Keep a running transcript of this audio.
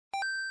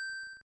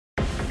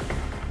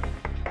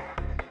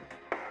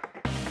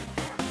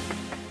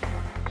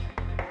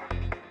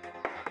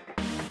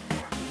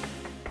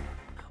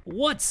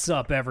What's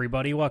up,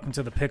 everybody? Welcome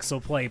to the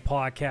PixelPlay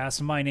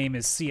podcast. My name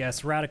is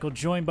CS Radical,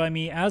 joined by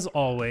me, as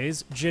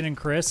always, Jin and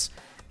Chris,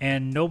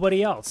 and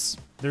nobody else.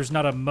 There's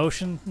not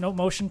no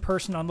motion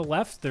person on the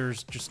left.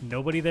 There's just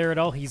nobody there at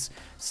all. He's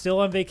still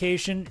on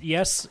vacation.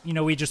 Yes,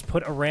 we just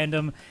put a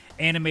random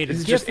animated This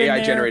is GIF just in AI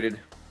there. generated.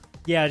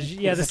 Yeah, this is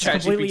ChatGPT.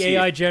 completely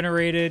AI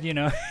generated,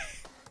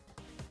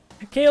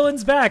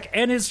 Kalen's back,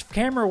 and his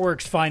camera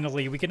works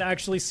finally. We can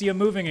actually see him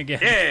moving again.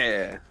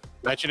 Yeah.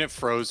 Imagine it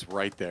froze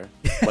right there,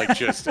 like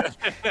just in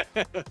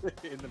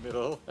the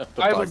middle of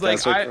the I was like,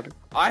 podcast.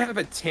 I have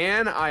a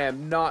tan. I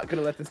am not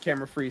gonna let this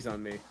camera freeze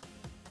on me.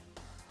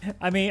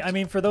 I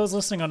mean, for those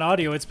listening on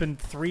audio, it's been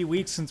 3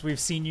 weeks since we've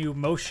seen you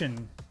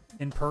motion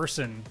in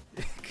person,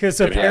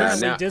 because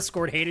apparently now-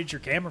 Discord hated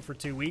your camera for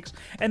 2 weeks,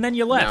 and then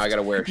you left. Now I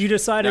gotta wear. You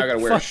decided, now I gotta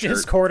wear a fuck shirt.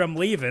 Discord, I'm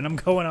leaving. I'm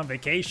going on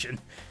vacation.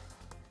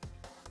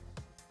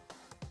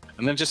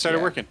 And then it just started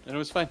Yeah. working, and it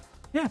was fine.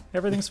 Yeah,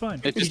 everything's fine.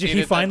 It just He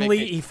needed that finally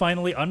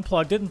vacation.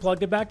 unplugged it and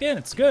plugged it back in.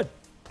 It's good.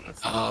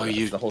 Oh, That's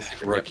you the whole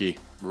secret.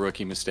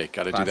 rookie mistake.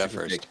 Got to do that Classic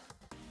first. mistake.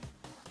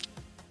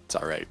 It's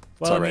all right.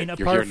 Well, it's all I mean, right.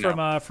 You're apart here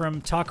now.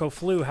 from Taco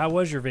Flu, how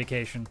was your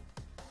vacation?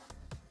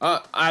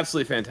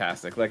 Absolutely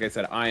fantastic. Like I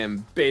said,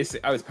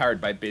 I was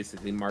powered by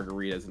basically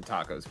margaritas and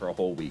tacos for a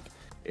whole week.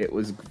 It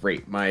was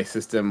great. My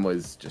system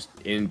was just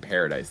in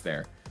paradise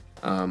there.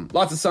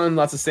 Lots of sun,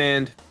 lots of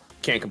sand.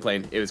 Can't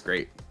complain. It was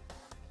great.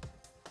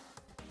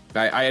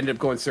 I ended up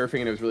going surfing,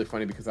 and it was really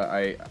funny because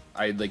I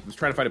was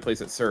trying to find a place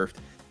that surfed,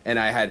 and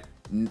I had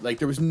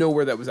there was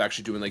nowhere that was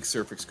actually doing like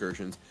surf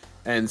excursions,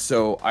 and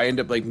so I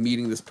ended up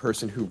meeting this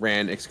person who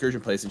ran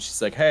excursion place, and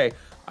she's like, "Hey,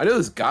 I know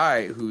this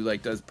guy who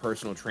does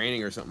personal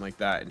training or something like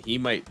that, and he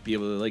might be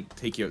able to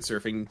take you out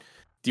surfing.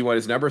 Do you want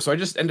his number?" So I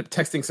just ended up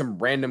texting some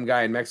random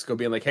guy in Mexico,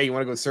 being like, "Hey, you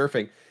want to go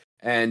surfing?"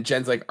 And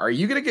Jen's like, "Are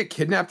you gonna get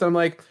kidnapped?" And I'm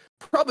like,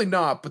 "Probably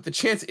not, but the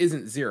chance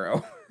isn't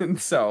zero." And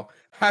so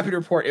happy to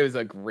report it was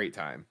a great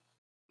time.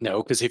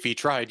 No, because if he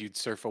tried, you'd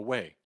surf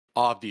away.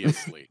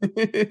 Obviously.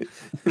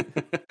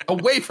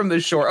 Away from the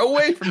shore.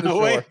 Away from the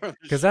shore.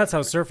 Because that's how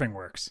surfing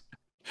works.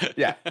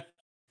 Yeah.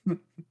 No, it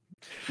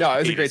was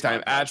a Hate great is not time.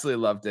 bad.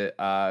 Absolutely loved it.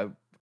 Highly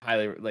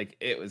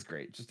it was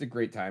great. Just a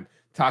great time.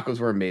 Tacos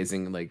were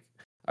amazing.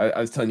 I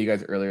was telling you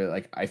guys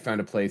earlier, I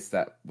found a place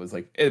that was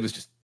it was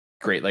just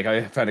great.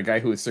 I found a guy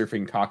who was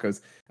surfing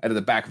tacos out of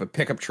the back of a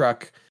pickup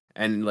truck,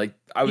 and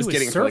I was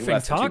getting it for surfing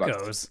less than $2.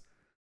 tacos.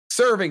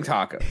 Serving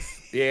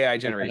tacos. The AI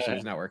generation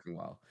is not working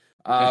well.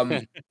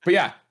 But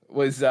yeah,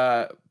 was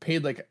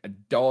paid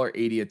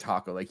 $1.80 a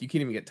taco. You can't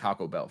even get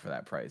Taco Bell for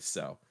that price.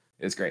 So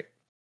it's great.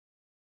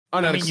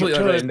 On I a mean, you completely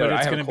could, unrelated but note, I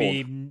it's have going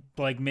a to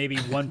cold. be maybe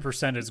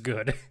 1% as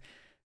good.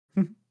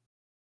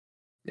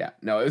 Yeah,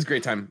 no, it was a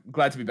great time.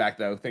 Glad to be back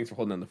though. Thanks for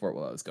holding on the fort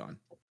while I was gone.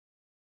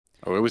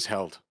 Oh, it was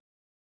held.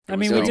 I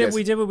mean, we held.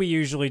 did what we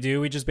usually do.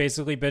 We just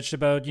basically bitched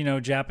about,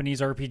 Japanese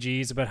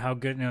RPGs, about how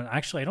good.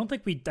 Actually, I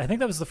think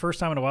that was the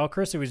first time in a while,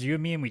 Chris. It was you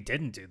and me, and we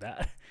didn't do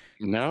that.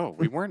 No,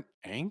 we weren't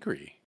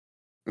angry.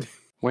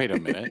 Wait a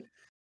minute.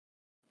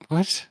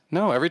 What?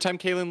 No, every time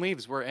Kalen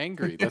leaves, we're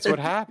angry. That's what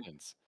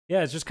happens.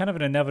 Yeah, it's just kind of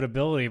an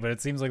inevitability, but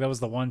it seems like that was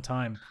the one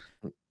time.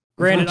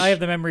 Granted, I have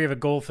the memory of a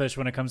goldfish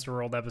when it comes to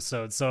world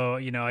episodes, so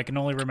I can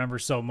only remember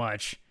so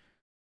much.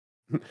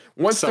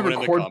 Once Someone the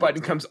in the record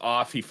button comments. comes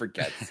off, he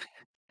forgets.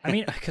 I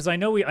mean, because I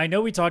know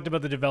we talked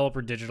about the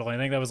developer digital. I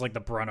think that was the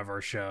brunt of our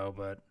show,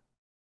 but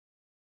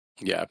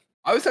Yeah.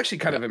 I was actually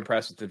kind of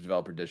impressed with the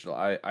developer digital.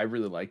 I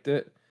really liked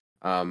it.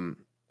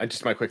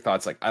 Just my quick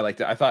thoughts. I liked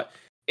it. I thought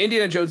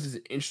Indiana Jones is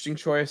an interesting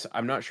choice.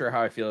 I'm not sure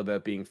how I feel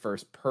about being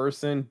first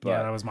person, but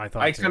yeah, that was my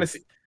thought. I too. kind of see.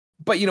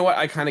 But you know what?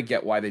 I kind of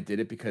get why they did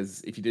it,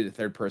 because if you did it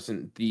third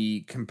person,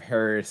 the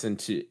comparison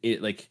to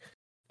it,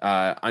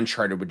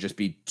 Uncharted, would just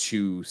be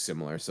too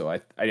similar. So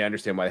I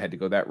understand why they had to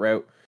go that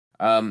route.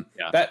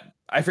 That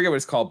I forget what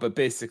it's called, but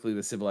basically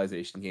the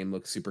Civilization game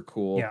looks super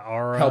cool. Yeah,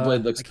 Ara.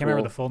 Hellblade looks I can't remember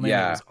cool. the full name.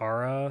 Yeah. It was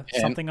Ara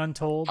And something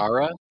Untold.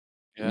 Ara?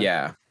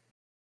 Yeah.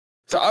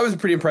 So I was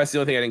pretty impressed. The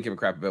only thing I didn't give a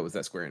crap about was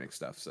that Square Enix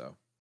stuff. So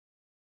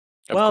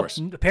Of Well, course.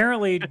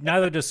 apparently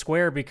neither does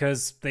Square,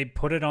 because they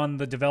put it on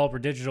the developer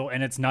digital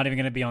and it's not even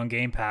going to be on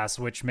Game Pass,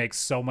 which makes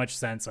so much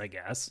sense, I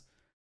guess.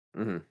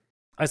 hmm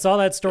I saw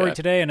that story Yeah.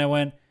 today and I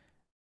went,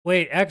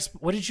 wait,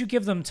 what did you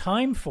give them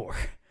time for?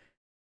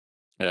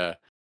 Yeah.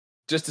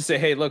 just to say,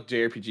 hey, look,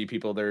 JRPG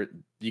people,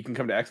 you can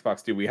come to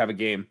Xbox, dude. We have a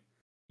game.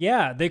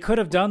 Yeah, they could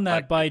have done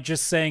that by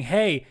just saying,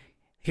 hey,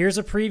 here's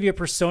a preview of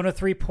Persona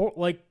 3,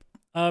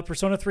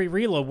 Persona 3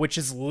 Reload, which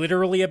is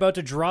literally about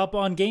to drop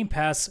on Game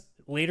Pass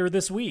later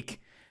this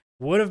week.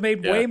 Would have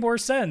made way more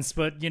sense,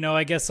 but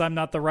I guess I'm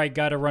not the right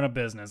guy to run a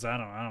business. I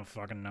don't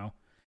fucking know.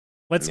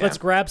 Let's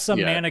grab some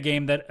mana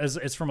game that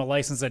is from a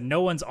license that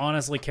no one's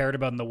honestly cared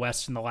about in the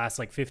West in the last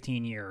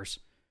 15 years.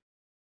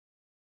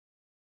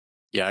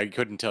 Yeah, I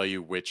couldn't tell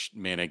you which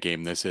mana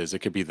game this is. It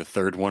could be the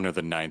third one or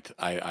the ninth.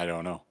 I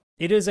don't know.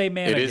 It is a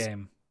mana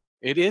game.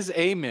 It is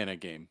a mana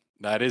game.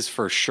 That is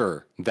for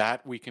sure.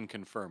 That we can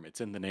confirm.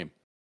 It's in the name.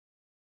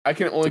 I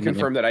can only Too many.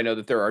 confirm that I know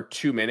that there are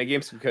 2 mana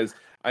games because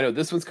I know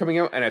this one's coming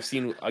out, and I've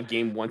seen a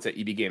game once at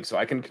EB Games, so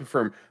I can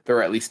confirm there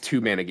are at least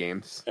 2 mana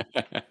games.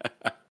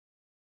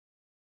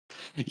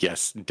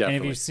 Yes, And if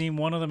definitely. you've seen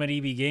one of them at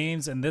EB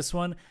Games and this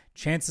one,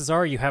 chances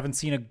are you haven't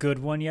seen a good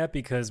one yet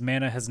because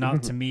mana has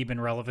not, to me, been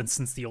relevant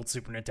since the old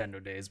Super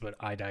Nintendo days, but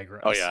I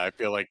digress. Oh yeah, I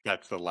feel like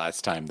that's the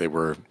last time they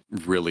were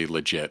really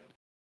legit.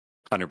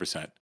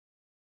 100%.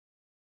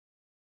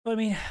 But I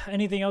mean,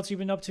 anything else you've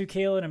been up to,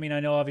 Kaylin? I mean,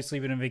 I know obviously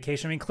you've been on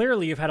vacation. I mean,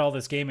 clearly you've had all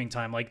this gaming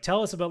time. Like,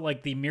 tell us about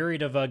like the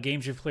myriad of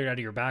games you've cleared out of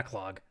your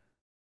backlog.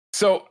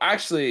 So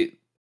actually,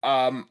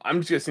 I'm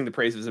just gonna sing the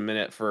praises a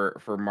minute for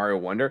Mario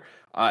Wonder.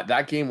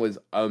 That game was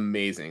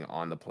amazing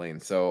on the plane.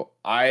 So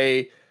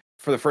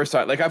for the first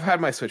time, like I've had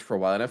my Switch for a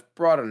while, and I've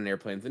brought it on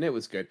airplanes, and it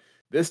was good.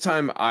 This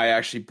time, I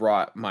actually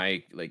brought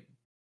my like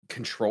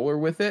controller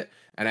with it,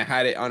 and I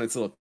had it on its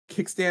little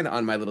kickstand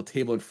on my little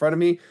table in front of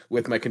me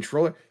with my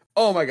controller.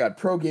 Oh my god,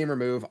 pro gamer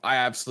move. I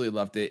absolutely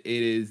loved it.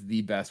 It is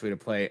the best way to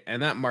play.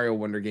 And that Mario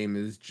Wonder game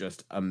is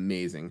just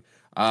amazing.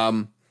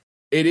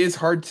 It is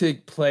hard to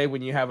play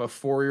when you have a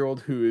 4-year-old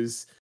who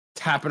is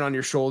tapping on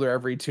your shoulder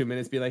every 2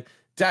 minutes, being like,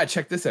 Dad,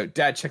 check this out.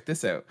 Dad, check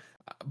this out.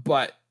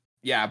 But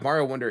yeah,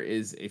 Mario Wonder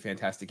is a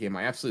fantastic game.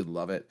 I absolutely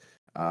love it.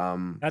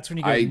 That's when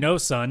you go, no,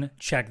 son,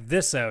 check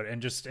this out,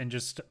 and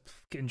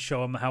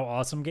show him how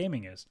awesome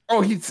gaming is.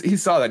 Oh, he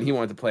saw that and he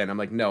wanted to play, and I'm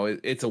like, no,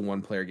 it's a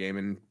 1-player game,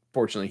 and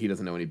fortunately, he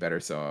doesn't know any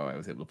better, so I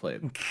was able to play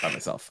it by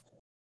myself.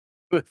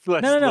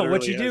 No.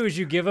 What you do is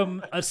you give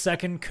him a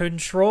second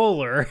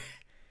controller.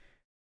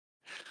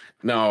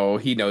 No,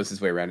 he knows his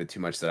way around it too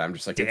much that I'm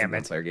just like, Damn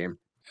it's a 1-player game.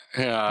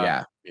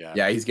 Yeah.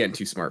 He's getting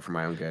too smart for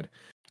my own good.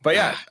 But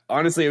yeah,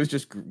 honestly, it was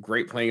just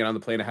great playing it on the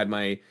plane. I had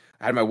my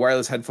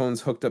wireless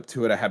headphones hooked up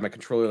to it. I had my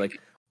controller.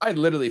 Like, I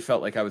literally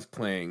felt like I was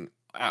playing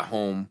at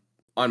home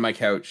on my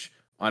couch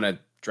on a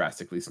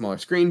drastically smaller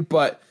screen.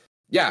 But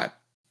yeah,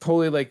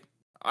 totally. Like,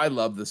 I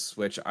love the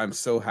Switch. I'm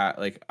so happy.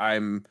 Like,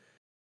 I'm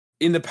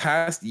in the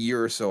past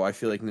year or so, I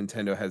feel like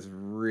Nintendo has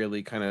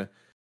really kind of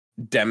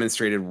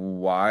demonstrated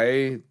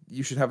why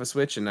you should have a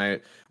Switch. And I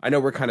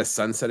know we're kind of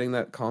sunsetting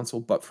that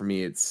console, but for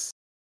me, it's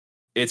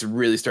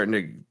really starting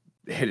to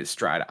hit its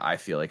stride. I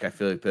feel like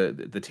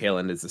the tail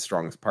end is the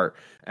strongest part,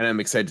 and I'm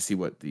excited to see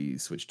what the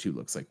Switch 2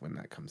 looks like when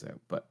that comes out.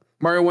 But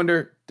Mario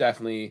Wonder,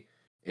 definitely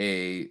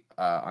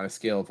on a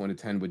scale of 1 to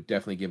 10, would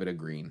definitely give it a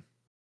green.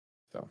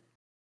 So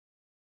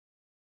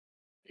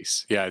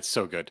Yeah, it's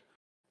so good.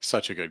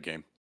 Such a good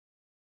game.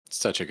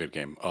 Such a good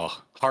game.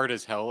 Oh, hard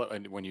as hell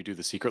when you do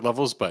the secret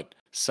levels, but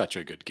such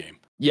a good game.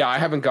 Yeah, I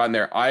haven't gotten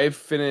there. I've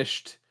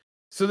finished.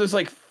 So there's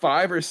like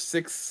 5 or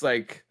 6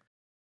 like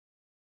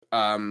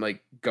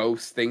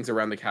ghost things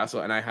around the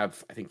castle, and I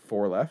have, I think,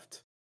 4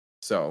 left.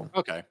 So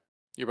okay,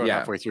 you're about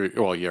halfway through.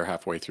 Well, you're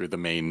halfway through the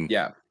main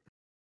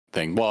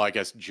thing. Well, I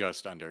guess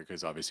just under,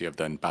 because obviously you have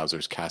then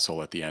Bowser's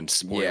castle at the end.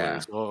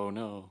 Spoilers. Yeah. Oh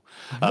no!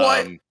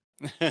 What?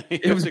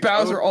 It was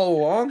Bowser all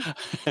along.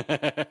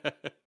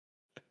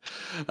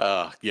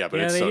 But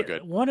it's so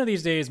good. One of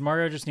these days,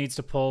 Mario just needs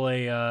to pull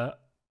a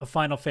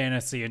Final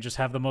Fantasy and just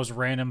have the most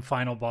random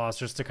final boss,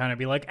 just to kind of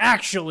be like,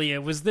 actually,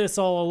 it was this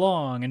all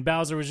along, and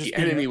Bowser was just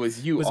enemy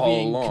was being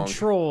along.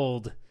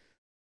 Controlled.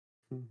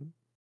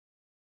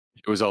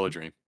 It was all a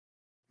dream.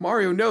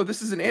 Mario, no,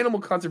 this is an animal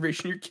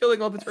conservation. You're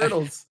killing all the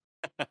turtles.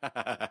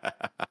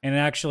 And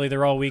actually,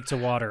 they're all weak to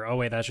water. Oh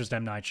wait, that's just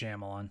M. Night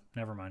Shyamalan.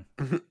 Never mind.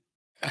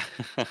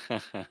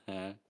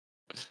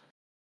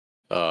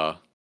 Well,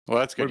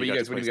 that's good. What have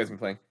you guys been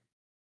playing?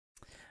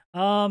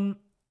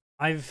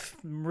 I've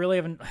really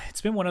haven't.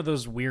 It's been one of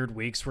those weird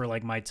weeks where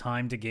like my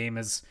time to game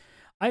is.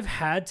 I've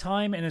had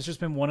time, and it's just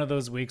been one of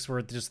those weeks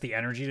where just the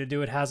energy to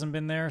do it hasn't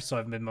been there. So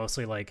I've been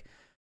mostly like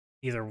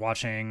either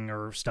watching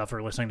or stuff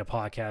or listening to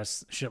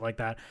podcasts, shit like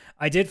that.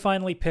 I did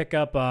finally pick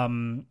up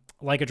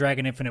Like a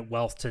Dragon Infinite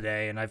Wealth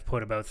today, and I've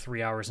put about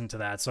 3 hours into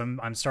that. So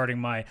I'm starting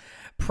my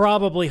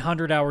probably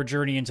 100-hour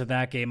journey into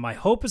that game. My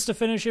hope is to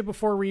finish it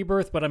before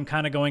Rebirth, but I'm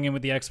kind of going in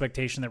with the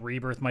expectation that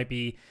Rebirth might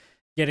be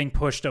getting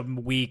pushed a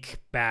week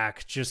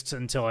back just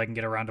until I can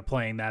get around to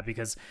playing that,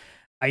 because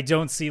I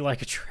don't see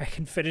Like a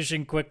Dragon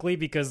finishing quickly,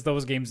 because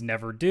those games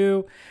never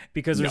do,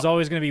 because there's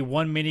always going to be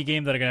one mini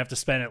game that I'm going to have to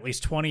spend at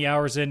least 20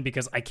 hours in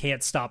because I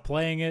can't stop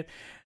playing it.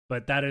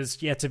 But that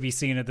is yet to be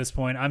seen at this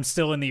point. I'm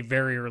still in the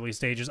very early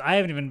stages. I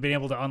haven't even been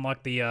able to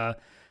unlock the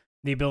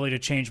ability to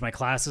change my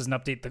classes and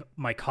update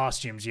my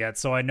costumes yet,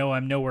 so I know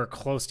I'm nowhere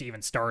close to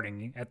even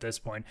starting at this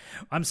point.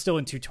 I'm still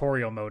in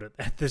tutorial mode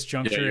at this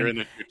juncture. Yeah, you're in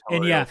the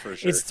tutorial for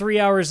sure. It's 3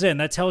 hours in.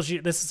 That tells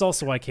you, this is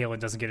also why Kaylin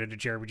doesn't get into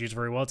JRPGs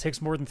very well. It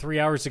takes more than 3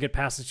 hours to get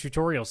past the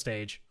tutorial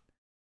stage.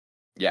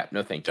 Yeah,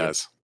 no thank you. It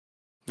does.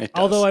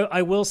 Although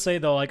I will say,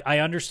 though, like, I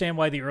understand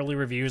why the early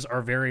reviews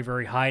are very,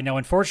 very high. Now,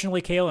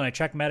 unfortunately, Kaylin, I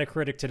checked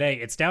Metacritic today.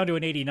 It's down to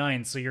an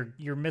 89, so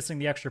you're missing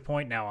the extra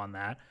point now on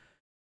that.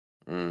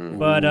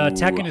 But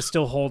Tekken is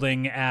still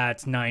holding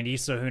at 90,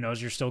 so who knows?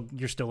 You're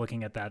still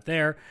looking at that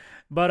there.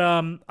 But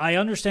I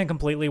understand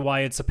completely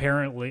why it's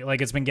apparently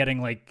like it's been getting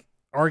like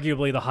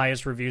arguably the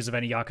highest reviews of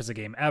any Yakuza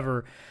game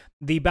ever.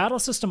 The battle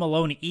system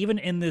alone, even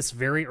in this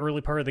very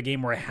early part of the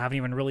game where I haven't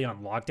even really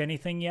unlocked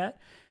anything yet,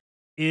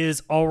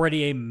 is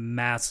already a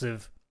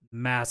massive,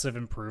 massive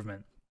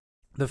improvement.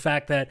 The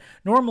fact that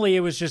normally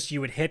it was just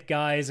you would hit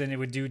guys and it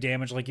would do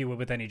damage like you would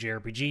with any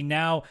JRPG.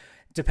 Now,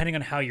 depending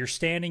on how you're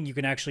standing, you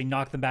can actually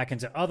knock them back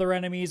into other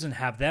enemies and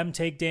have them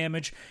take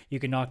damage. You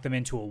can knock them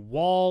into a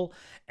wall,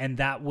 and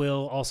that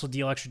will also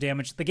deal extra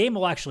damage. The game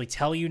will actually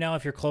tell you now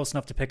if you're close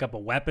enough to pick up a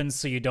weapon,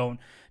 so you don't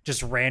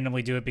just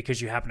randomly do it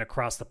because you happen to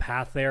cross the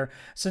path there.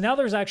 So now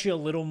there's actually a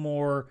little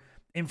more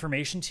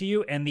information to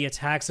you, and the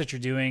attacks that you're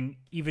doing,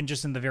 even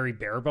just in the very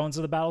bare bones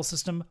of the battle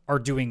system, are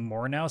doing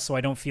more now, so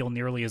I don't feel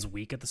nearly as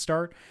weak at the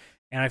start.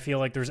 And I feel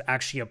like there's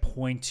actually a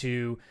point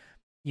to,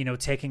 you know,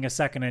 taking a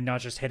second and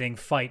not just hitting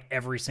fight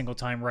every single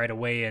time right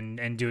away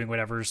and doing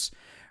whatever's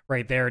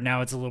right there.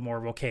 Now it's a little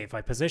more, okay, if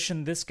I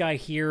position this guy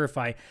here, if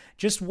I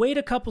just wait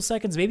a couple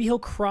seconds, maybe he'll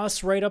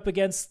cross right up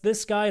against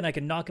this guy and I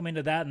can knock him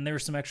into that, and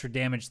there's some extra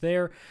damage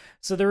there.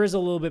 So there is a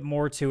little bit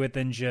more to it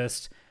than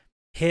just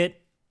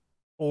hit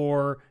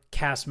or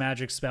cast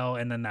magic spell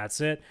and then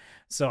that's it.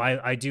 So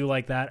I do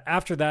like that.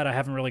 After that, I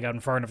haven't really gotten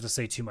far enough to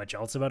say too much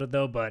else about it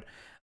though, but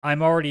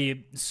I'm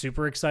already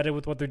super excited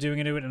with what they're doing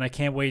into it, and I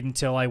can't wait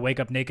until I wake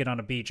up naked on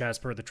a beach as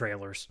per the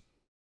trailers.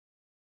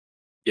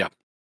 Yeah,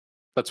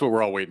 that's what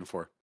we're all waiting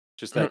for.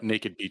 Just that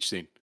naked beach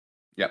scene.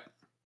 Yep.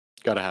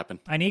 Gotta happen.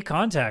 I need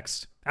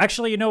context.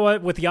 Actually, you know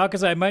what? With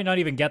Yakuza, I might not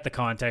even get the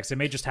context. It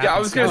may just happen. Yeah, I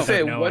was gonna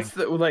say, what's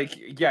the,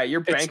 like, yeah,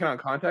 you're banking on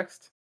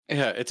context?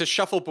 Yeah, it's a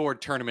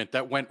shuffleboard tournament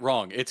that went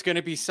wrong. It's going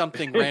to be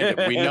something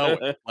random. We know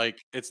it.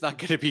 Like, it's not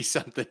going to be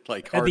something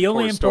like hardcore. And the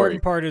only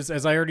important part is,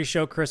 as I already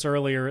showed Chris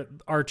earlier,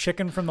 our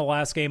chicken from the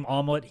last game,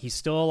 Omelet, he's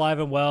still alive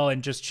and well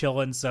and just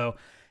chilling. So,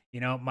 you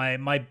know,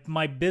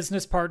 my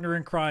business partner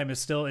in crime is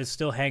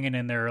still hanging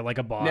in there like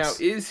a boss. Now,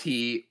 is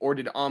he, or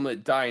did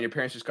Omelet die and your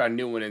parents just got a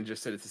new one and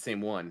just said it's the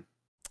same one?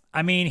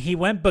 I mean, he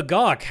went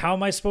bagok. How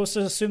am I supposed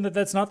to assume that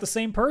that's not the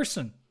same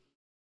person?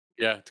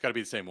 Yeah, it's got to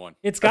be the same one.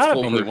 It's got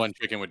to be. Only one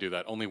chicken would do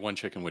that. Only one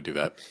chicken would do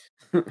that.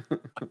 God,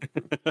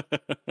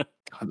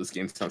 this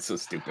game sounds so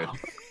stupid.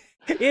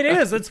 It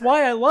is. That's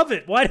why I love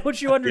it. Why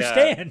don't you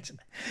understand?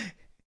 Yeah.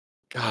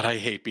 God, I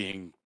hate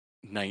being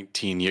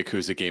 19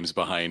 Yakuza games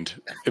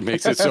behind. It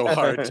makes it so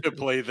hard to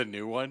play the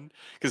new one.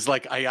 Because,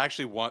 like, I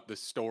actually want the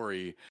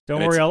story.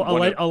 Don't worry,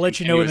 I'll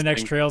let you know when the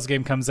next Trails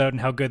game comes out and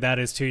how good that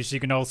is, too. So you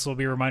can also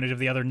be reminded of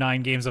the other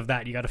 9 games of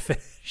that you got to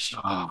finish.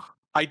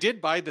 I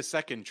did buy the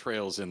second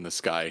Trails in the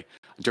Sky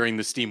during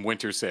the Steam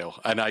Winter Sale,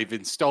 and I've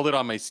installed it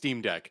on my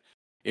Steam Deck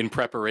in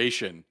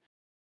preparation.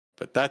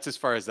 But that's as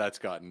far as that's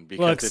gotten.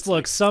 Because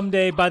look,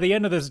 someday, by the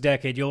end of this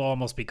decade, you'll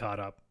almost be caught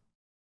up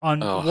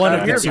on one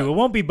of the two. It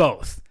won't be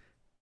both.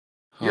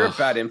 You're a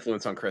bad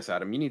influence on Chris,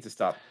 Adam. You need to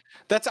stop.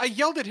 I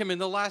yelled at him in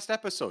the last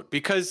episode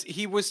because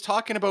he was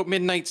talking about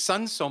Midnight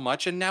Suns so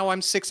much, and now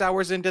I'm 6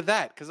 hours into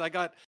that because I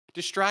got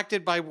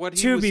distracted by what he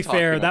was talking about. To be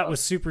fair, that was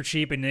super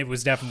cheap, and it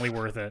was definitely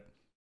worth it.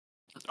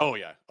 Oh,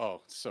 yeah. Oh,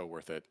 so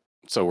worth it.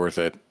 So worth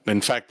it. In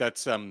fact,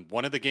 that's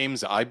one of the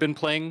games I've been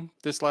playing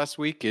this last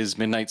week is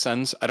Midnight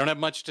Suns. I don't have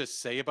much to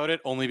say about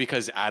it, only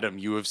because, Adam,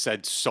 you have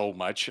said so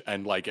much,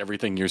 and like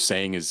everything you're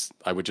saying is,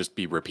 I would just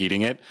be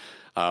repeating it.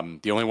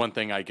 The only one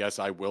thing I guess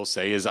I will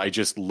say is I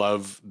just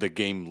love the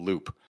game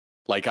loop.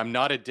 Like, I'm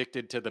not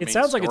addicted to the main story. It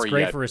sounds like it's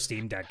great for a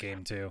Steam Deck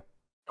game, too.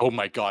 Oh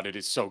my God, it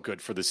is so good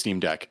for the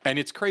Steam Deck. And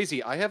it's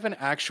crazy. I have an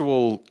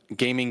actual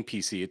gaming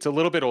PC. It's a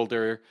little bit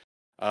older.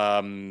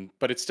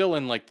 But it's still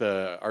in like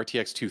the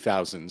RTX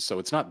 2000, so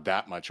it's not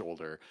that much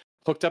older.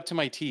 Hooked up to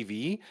my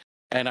TV,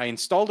 and I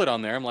installed it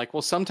on there. I'm like,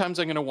 well, sometimes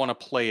I'm going to want to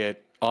play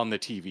it on the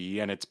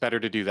TV, and it's better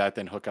to do that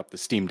than hook up the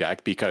Steam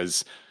Deck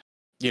because,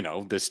 you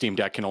know, the Steam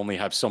Deck can only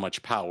have so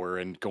much power,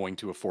 and going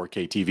to a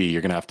 4K TV,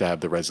 you're going to have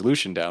the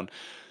resolution down.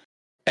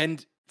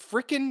 And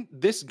frickin'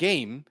 this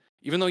game,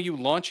 even though you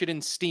launch it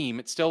in Steam,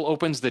 it still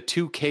opens the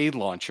 2K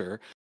launcher,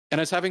 and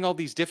I was having all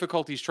these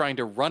difficulties trying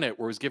to run it,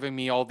 where it was giving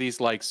me all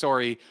these like,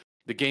 sorry,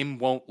 the game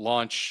won't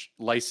launch,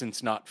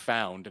 license not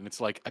found. And it's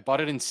like, I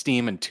bought it in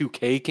Steam and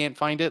 2K can't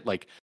find it.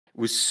 Like,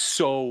 it was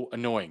so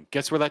annoying.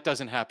 Guess where that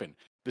doesn't happen?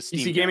 The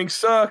Steam PC gaming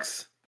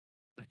sucks.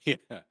 Yeah.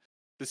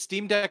 The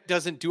Steam Deck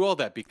doesn't do all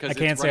that because I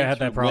can't say I had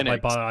that problem.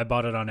 Linux. I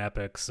bought it on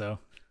Epic, so.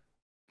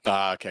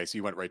 Okay, so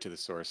you went right to the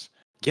source.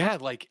 Yeah,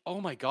 like,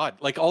 oh my God.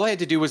 Like, all I had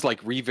to do was, like,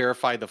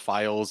 re-verify the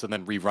files and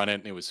then rerun it,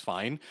 and it was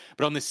fine.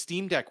 But on the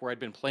Steam Deck, where I'd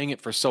been playing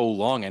it for so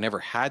long, I never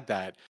had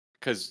that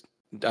because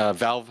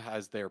Valve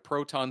has their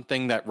Proton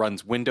thing that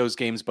runs Windows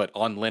games, but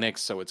on Linux,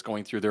 so it's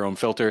going through their own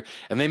filter.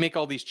 And they make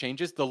all these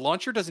changes. The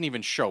launcher doesn't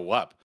even show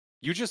up.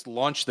 You just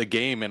launch the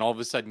game, and all of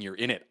a sudden you're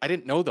in it. I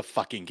didn't know the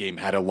fucking game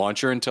had a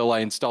launcher until I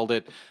installed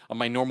it on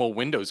my normal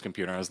Windows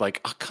computer. I was like,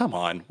 oh, come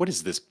on. What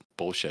is this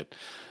bullshit?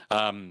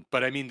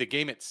 But I mean, the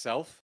game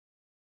itself,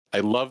 I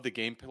love the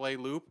gameplay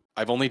loop.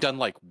 I've only done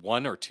like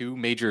 1 or 2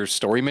 major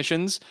story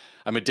missions.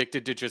 I'm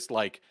addicted to just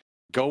like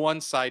go on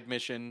side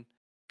mission,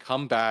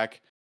 come back,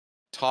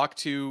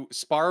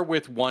 spar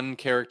with one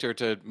character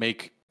to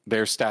make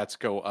their stats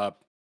go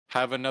up,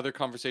 have another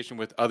conversation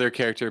with other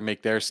character,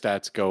 make their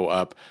stats go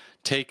up,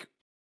 take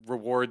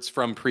rewards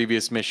from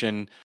previous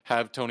mission,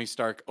 have Tony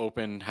Stark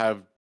open,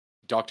 have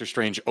Doctor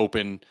Strange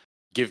open,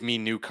 give me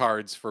new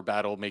cards for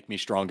battle, make me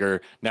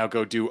stronger. Now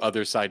go do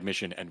other side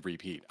mission and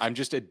repeat. I'm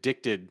just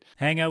addicted.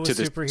 Hang out with to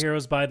this.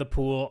 superheroes by the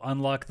pool,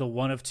 unlock the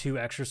one of two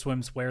extra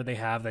swim swear they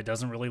have that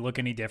doesn't really look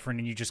any different,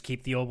 and you just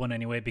keep the old one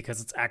anyway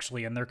because it's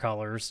actually in their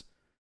colors.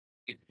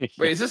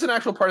 Wait, is this an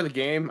actual part of the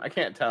game? I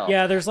can't tell.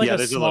 Yeah, there's like a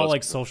there's small little-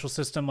 like social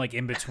system like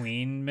in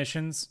between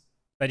missions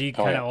that you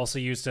kind of also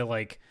use to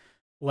like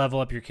level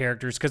up your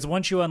characters, because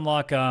once you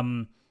unlock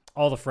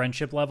all the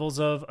friendship levels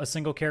of a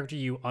single character,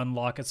 you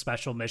unlock a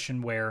special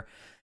mission where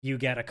you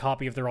get a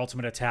copy of their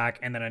ultimate attack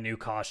and then a new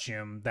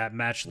costume that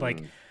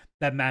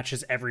that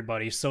matches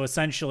everybody. So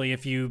essentially,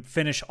 if you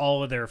finish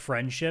all of their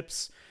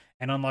friendships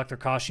and unlock their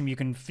costume, you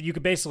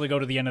could basically go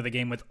to the end of the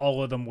game with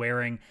all of them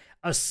wearing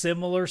a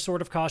similar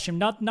sort of costume,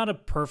 not a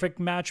perfect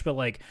match, but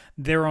like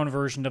their own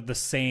version of the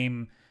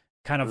same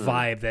kind of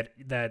vibe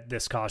that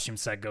this costume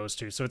set goes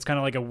to. So it's kind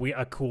of like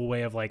a cool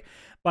way of like,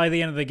 by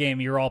the end of the game,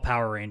 you're all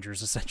Power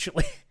Rangers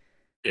essentially.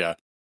 Yeah.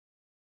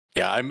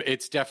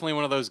 It's definitely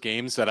one of those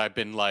games that I've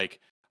been like,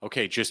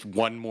 okay, just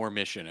one more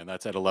mission, and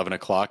that's at 11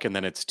 o'clock, and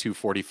then it's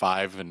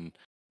 2:45 and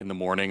in the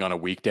morning on a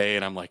weekday,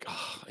 and I'm like,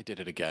 oh, I did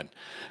it again.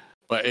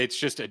 But it's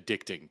just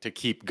addicting to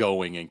keep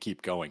going and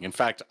keep going. In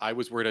fact, I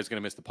was worried I was going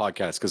to miss the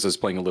podcast because I was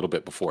playing a little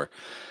bit before.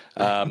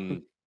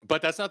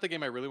 But that's not the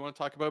game I really want to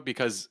talk about,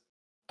 because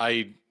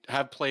I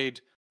have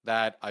played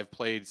that. I've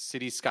played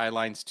City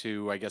Skylines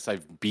 2. I guess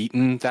I've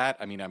beaten that.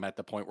 I mean, I'm at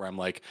the point where I'm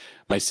like,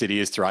 my city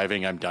is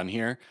thriving. I'm done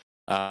here.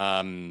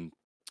 And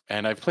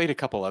I've played a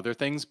couple other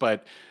things,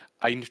 but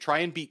I try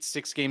and beat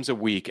 6 games a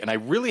week, and I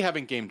really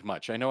haven't gamed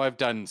much. I know I've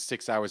done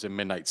 6 hours of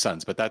Midnight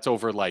Suns, but that's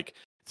over like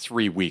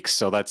 3 weeks,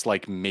 so that's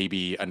like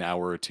maybe an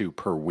hour or 2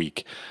 per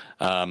week.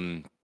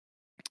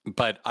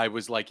 But I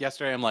was like,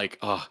 yesterday, I'm like,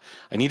 oh,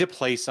 I need to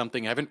play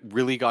something. I haven't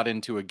really got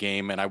into a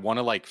game, and I want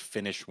to like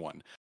finish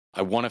one.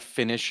 I want to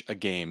finish a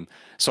game.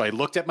 So I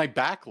looked at my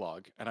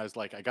backlog and I was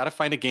like, I got to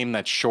find a game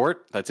that's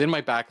short, that's in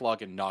my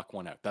backlog, and knock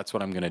one out. That's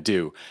what I'm going to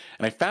do.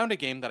 And I found a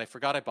game that I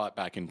forgot I bought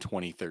back in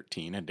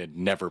 2013 and had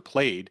never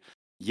played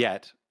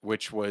yet,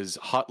 which was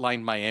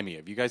Hotline Miami.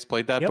 Have you guys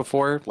played that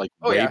before? Like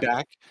way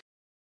back?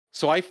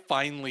 So I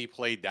finally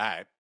played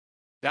that.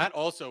 That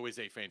also is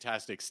a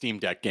fantastic Steam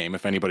Deck game,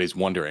 if anybody's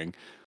wondering,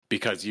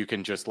 because you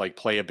can just like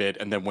play a bit,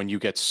 and then when you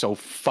get so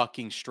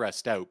fucking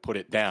stressed out, put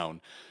it down.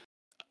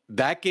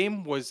 That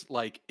game was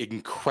like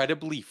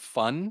incredibly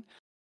fun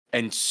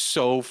and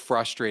so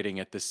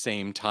frustrating at the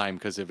same time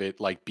because of it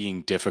like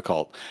being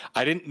difficult.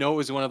 I didn't know it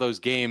was one of those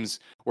games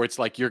where it's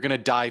like you're going to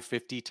die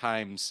 50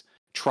 times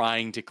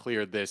trying to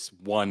clear this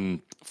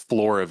one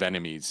floor of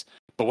enemies.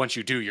 But once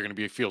you do, you're going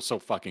to feel so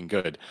fucking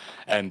good.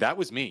 And that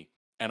was me.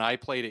 And I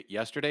played it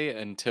yesterday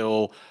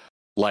until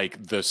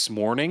like this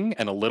morning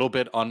and a little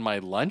bit on my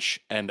lunch,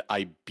 and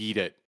I beat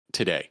it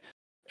today.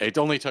 It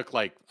only took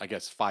like, I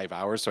guess, 5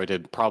 hours. So I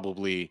did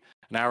probably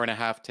an hour and a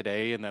half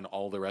today, and then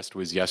all the rest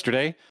was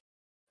yesterday.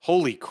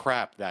 Holy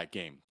crap, that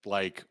game.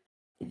 Like,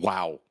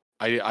 wow.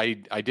 I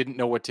didn't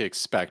know what to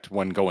expect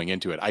when going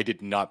into it. I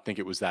did not think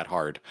it was that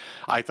hard.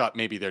 I thought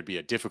maybe there'd be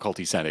a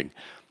difficulty setting.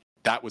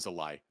 That was a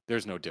lie.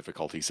 There's no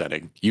difficulty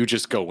setting. You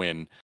just go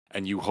in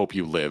and you hope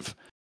you live.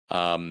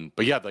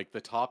 But yeah, like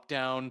the top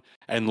down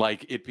and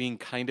like it being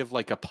kind of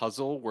like a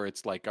puzzle where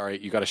it's like, all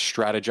right, you got to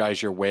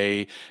strategize your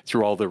way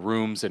through all the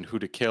rooms and who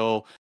to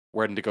kill,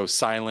 when to go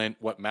silent,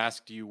 what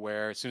mask do you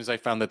wear. As soon as I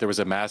found that there was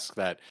a mask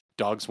that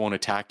dogs won't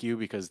attack you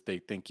because they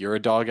think you're a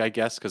dog, I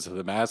guess, because of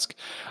the mask.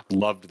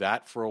 Loved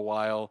that for a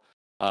while.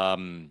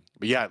 But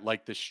yeah,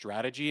 like the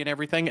strategy and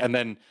everything. And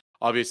then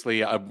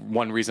obviously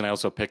one reason I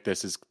also picked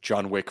this is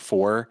John Wick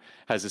 4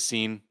 has a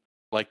scene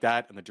like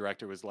that, and the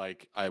director was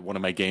like, one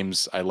of my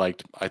games I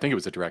liked, I think it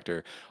was the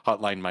director,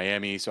 Hotline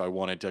Miami, so I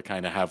wanted to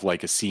kind of have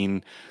like a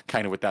scene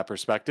kind of with that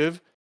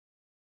perspective.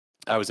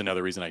 That was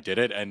another reason I did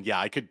it, and yeah,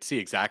 I could see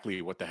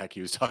exactly what the heck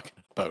he was talking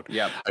about.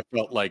 Yeah, I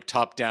felt like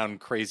top-down,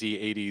 crazy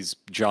 80s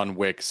John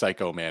Wick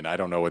Psycho Man. I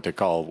don't know what to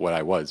call what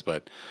I was,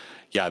 but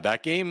yeah,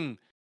 that game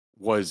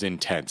was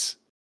intense.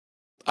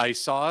 I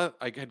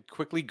had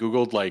quickly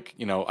Googled, like,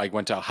 you know, I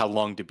went to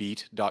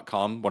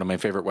howlongtobeat.com, one of my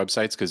favorite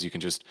websites, because you can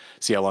just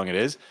see how long it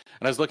is.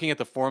 And I was looking at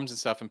the forums and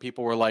stuff, and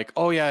people were like,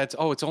 oh yeah, it's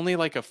only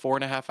like a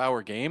 4.5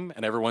 hour game.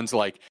 And everyone's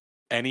like,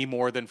 any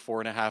more than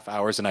 4.5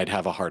 hours and I'd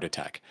have a heart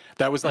attack.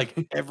 That was like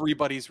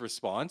everybody's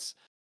response.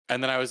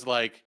 And then I was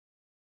like,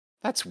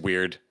 that's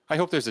weird. I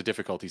hope there's a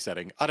difficulty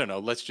setting. I don't know.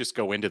 Let's just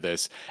go into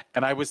this.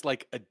 And I was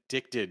like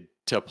addicted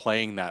to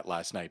playing that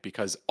last night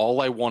because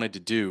all I wanted to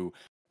do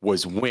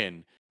was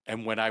win.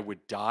 And when I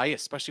would die,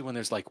 especially when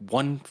there's like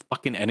one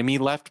fucking enemy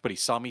left, but he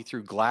saw me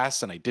through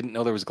glass and I didn't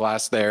know there was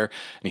glass there,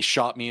 and he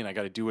shot me and I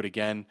got to do it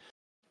again.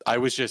 I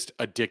was just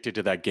addicted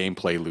to that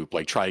gameplay loop.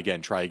 Like, try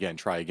again, try again,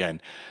 try again.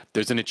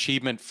 There's an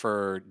achievement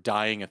for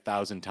dying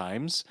 1,000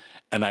 times.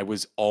 And I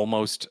was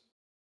almost,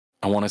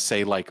 I want to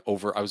say like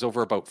I was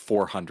over about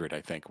 400, I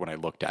think, when I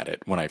looked at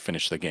it, when I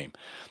finished the game.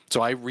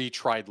 So I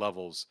retried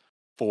levels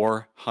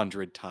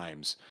 400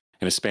 times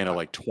in a span of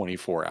like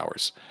 24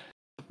 hours.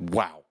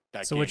 Wow.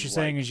 So what you're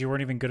saying is you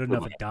weren't even good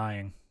enough at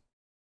dying.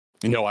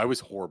 No, I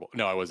was horrible.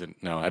 No, I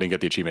wasn't. No, I didn't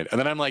get the achievement. And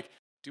then I'm like,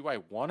 do I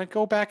want to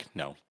go back?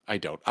 No, I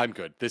don't. I'm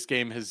good. This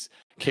game has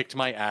kicked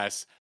my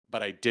ass,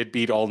 but I did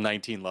beat all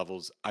 19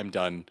 levels. I'm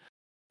done.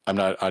 I'm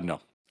not, no.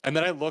 And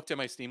then I looked at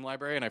my Steam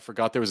library and I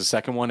forgot there was a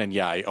second one, and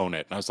yeah, I own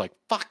it. And I was like,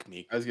 fuck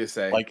me. I was gonna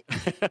say, like,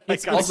 I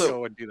gotta also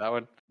go and do that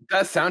one.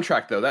 that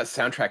soundtrack though. That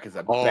soundtrack is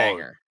a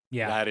banger.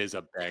 Yeah, that is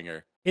a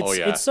banger.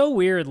 It's so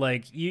weird.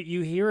 Like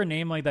you hear a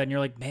name like that and you're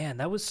like, man,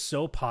 that was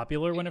so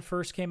popular when it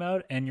first came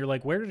out. And you're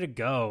like, where did it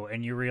go?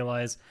 And you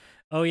realize,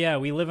 oh yeah,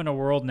 we live in a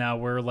world now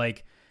where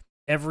like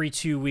every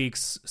 2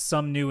 weeks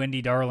some new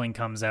indie darling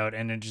comes out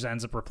and it just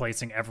ends up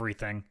replacing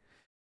everything.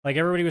 Like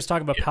everybody was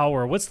talking about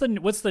Power. What's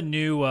the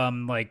new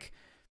like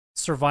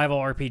survival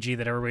RPG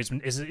that everybody's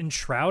been? Is it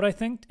Enshroud? I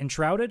think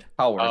Enshrouded.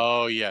 Power.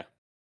 Oh yeah.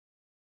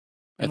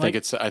 I think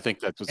that's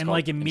what's and called.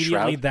 Like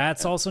immediately Enshroud?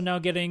 that's also now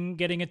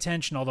getting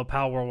attention. Although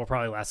Power will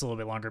probably last a little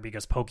bit longer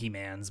because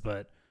Pokemon's,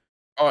 but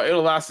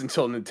it'll last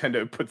until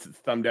Nintendo puts its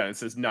thumb down and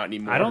says not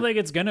anymore. I don't think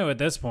it's gonna at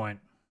this point.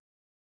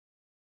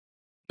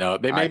 No,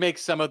 they may make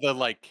some of the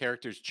like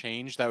characters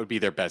change. That would be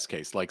their best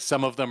case. Like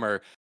some of them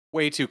are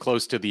way too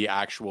close to the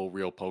actual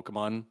real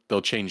Pokemon.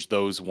 They'll change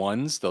those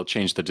ones. They'll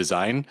change the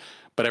design,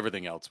 but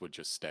everything else would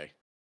just stay.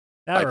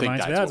 That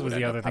reminds me. That was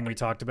the other thing we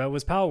talked about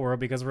was Power World,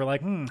 because we're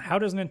like, how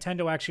does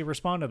Nintendo actually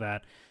respond to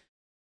that?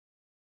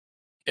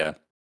 Yeah.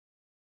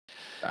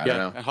 I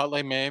don't know.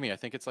 Hotline Miami, I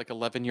think it's like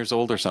 11 years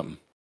old or something.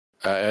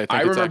 I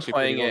remember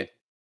playing it.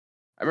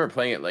 I remember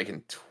playing it like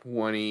in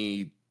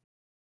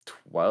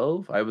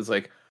 2012. I was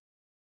like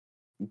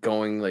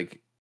going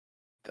like,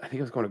 I think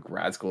I was going to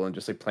grad school and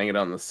just like playing it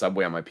on the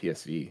subway on my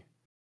PSV.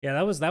 Yeah,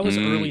 that was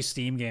early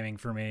Steam gaming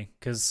for me,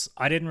 because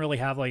I didn't really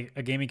have like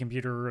a gaming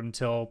computer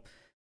until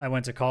I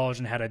went to college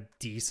and had a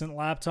decent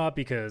laptop,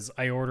 because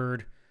I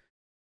ordered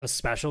a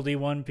specialty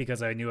one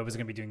because I knew I was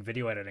going to be doing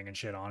video editing and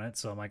shit on it.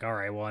 So I'm like, all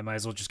right, well, I might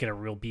as well just get a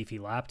real beefy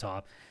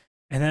laptop.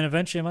 And then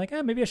eventually I'm like,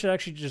 maybe I should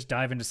actually just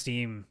dive into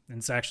Steam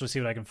and actually see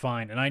what I can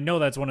find. And I know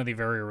that's one of the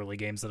very early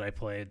games that I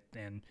played.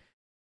 And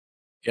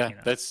yeah,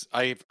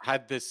 I've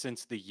had this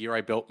since the year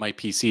I built my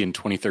PC in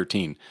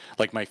 2013.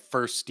 Like my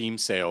first Steam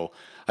sale,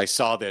 I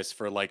saw this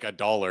for like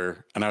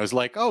 $1 and I was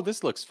like, oh,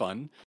 this looks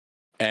fun.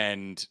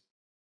 And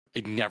I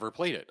never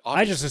played it.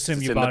 Obviously. I just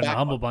assumed you bought it in a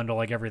Humble Bundle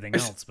like everything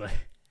else, but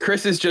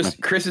Chris is just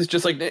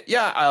like,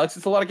 yeah, Alex,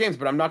 it's a lot of games,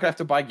 but I'm not gonna have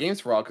to buy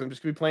games for all because I'm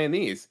just gonna be playing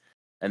these.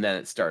 And then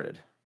it started.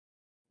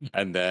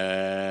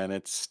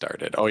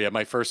 Oh yeah,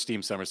 my first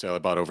Steam summer sale, I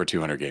bought over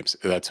 200 games.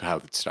 That's how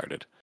it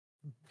started.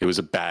 It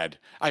was I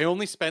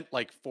only spent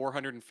like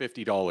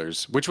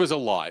 $450, which was a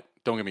lot,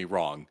 don't get me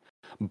wrong,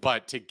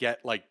 but to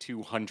get like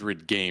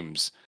 200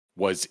 games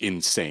was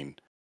insane.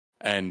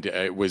 And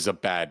it was a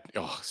bad,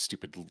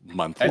 stupid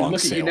month-long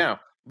sale.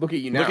 Look at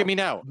you now. Look at me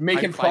now.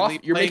 Making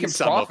profit. You're making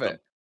profit.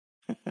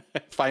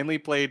 I finally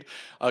played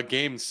a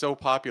game so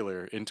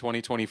popular in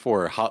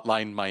 2024,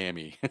 Hotline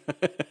Miami.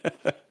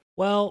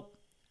 Well,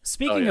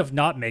 speaking of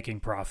not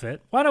making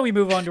profit, why don't we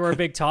move on to our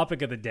big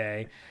topic of the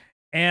day,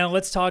 and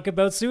let's talk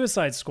about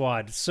Suicide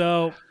Squad.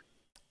 So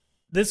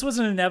this was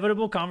an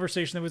inevitable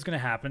conversation that was going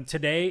to happen.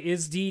 Today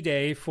is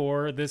D-Day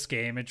for this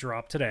game. It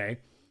dropped today.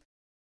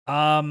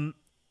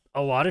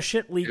 A lot of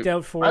shit leaked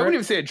out for it. I wouldn't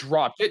even say it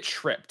dropped. It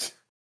tripped.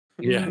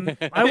 Yeah.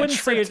 I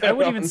wouldn't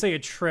even say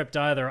it tripped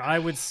either. I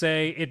would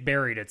say it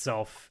buried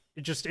itself.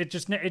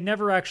 It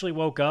never actually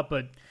woke up,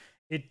 but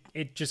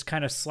it just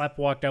kind of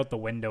walked out the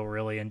window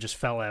really and just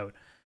fell out.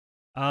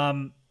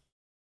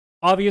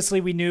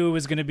 Obviously we knew it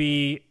was going to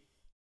be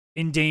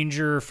in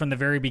danger from the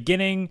very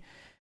beginning.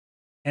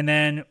 And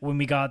then when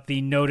we got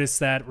the notice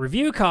that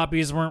review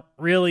copies weren't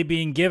really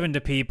being given to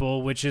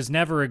people, which is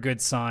never a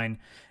good sign,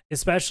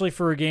 especially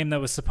for a game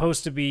that was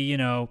supposed to be,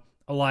 a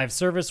live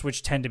service,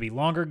 which tend to be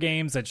longer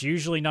games. That's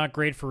usually not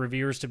great for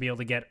reviewers to be able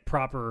to get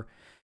proper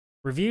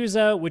reviews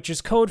out, which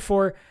is code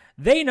for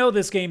they know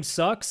this game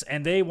sucks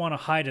and they want to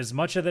hide as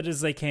much of it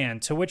as they can.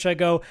 To which I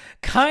go,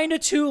 kind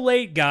of too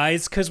late,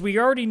 guys, because we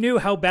already knew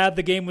how bad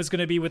the game was going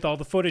to be with all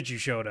the footage you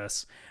showed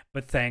us.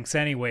 But thanks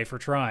anyway for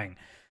trying.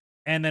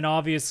 And then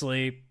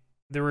obviously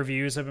the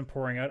reviews have been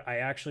pouring out. I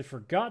actually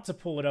forgot to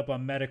pull it up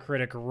on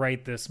Metacritic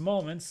right this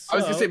moment. So... I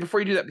was gonna say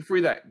before you do that,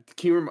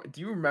 do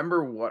you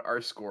remember what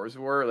our scores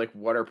were? Like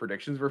what our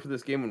predictions were for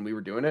this game when we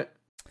were doing it?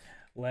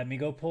 Let me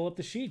go pull up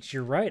the sheets.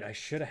 You're right. I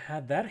should have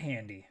had that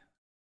handy.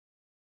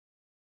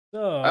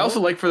 So I also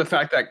like for the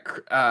fact that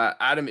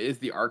Adam is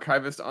the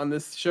archivist on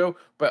this show,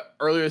 but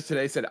earlier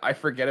today said I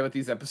forget about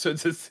these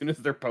episodes as soon as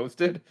they're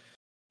posted.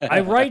 I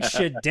write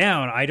shit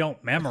down. I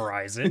don't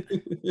memorize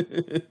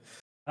it.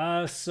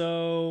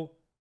 So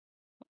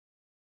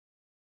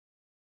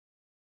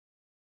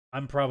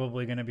I'm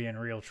probably going to be in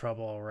real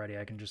trouble already.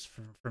 I can just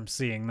from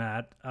seeing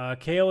that.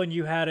 Kaelin,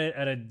 you had it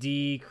at a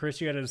D.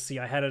 Chris, you had it at a C.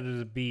 I had it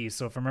at a B.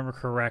 So if I remember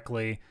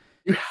correctly,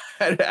 you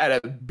had it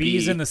at a B.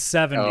 B's in the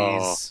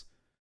 70s.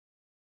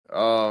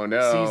 Oh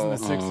no. C's in the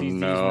 60s, D's in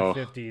the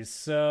 50s.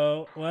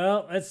 So,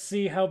 well, let's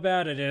see how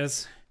bad it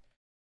is.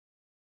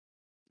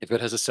 If it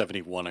has a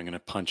 71, I'm going to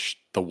punch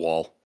the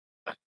wall.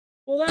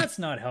 Well, that's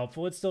not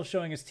helpful. It's still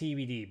showing us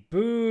TBD.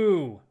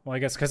 Boo! Well, I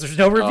guess because there's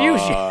no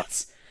reviews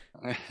yet.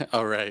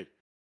 All right.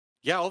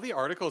 Yeah, all the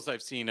articles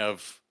I've seen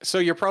of... So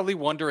you're probably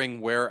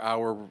wondering where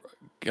our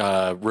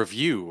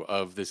review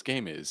of this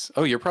game is.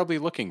 Oh, you're probably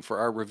looking for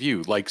our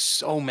review, like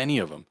so many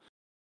of them.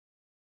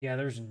 Yeah,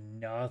 there's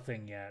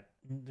nothing yet.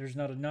 There's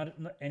not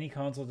any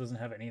console doesn't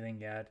have anything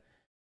yet.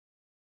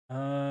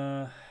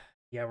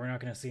 Yeah, we're not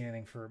going to see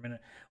anything for a minute.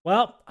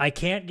 Well, I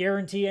can't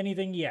guarantee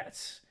anything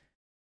yet.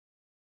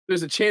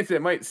 There's a chance that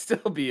it might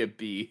still be a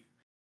B.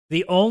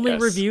 The only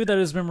review that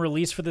has been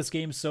released for this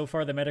game so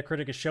far that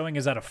Metacritic is showing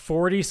is at a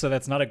 40, so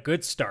that's not a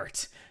good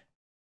start.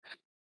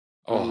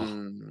 Oh,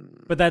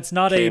 but that's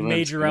not a Caitlin's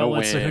major gonna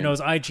outlet, so who win. knows?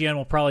 IGN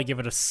will probably give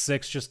it a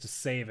 6 just to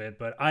save it.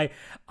 But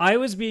I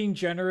was being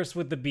generous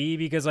with the B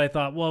because I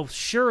thought, well,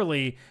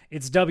 surely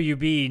it's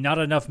WB. Not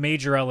enough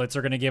major outlets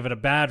are going to give it a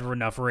bad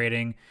enough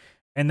rating.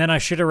 And then I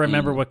should have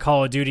remembered what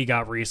Call of Duty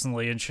got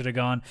recently and should have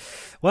gone,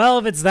 well,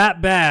 if it's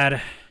that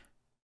bad.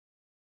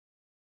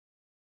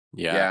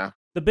 yeah.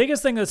 The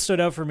biggest thing that stood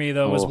out for me,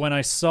 though, was when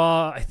I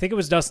saw, I think it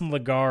was Dustin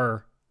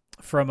Lagar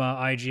from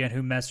IGN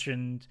who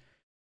mentioned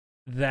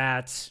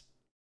that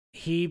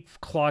he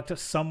clocked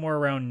somewhere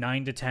around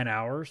 9 to 10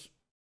 hours,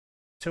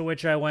 to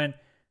which I went,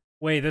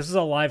 wait, this is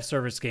a live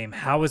service game.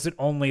 How is it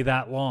only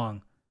that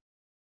long?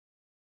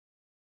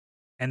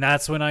 And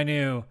that's when I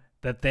knew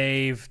that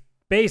they've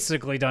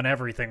basically done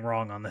everything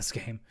wrong on this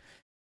game.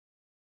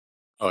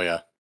 Oh, yeah.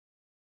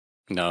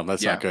 No,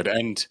 that's not good.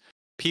 And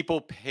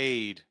people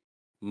paid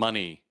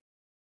money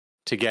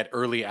to get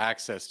early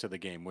access to the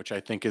game, which I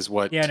think is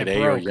what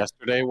today or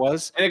yesterday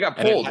was. And it got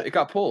pulled. It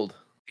got pulled.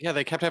 Yeah,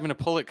 they kept having to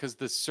pull it because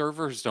the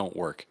servers don't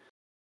work.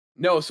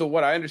 No, so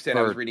what I understand,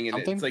 I was reading it,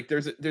 it's like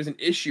there's an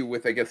issue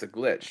with, I guess, a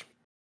glitch.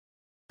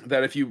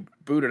 That if you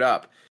boot it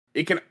up,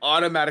 it can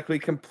automatically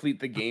complete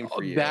the game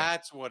for you.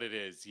 That's what it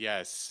is,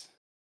 yes.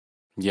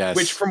 Yes.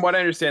 Which, from what I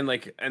understand,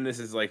 like, and this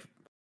is like,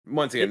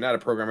 once again, not a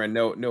programmer,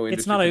 no industry.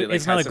 It's not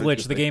a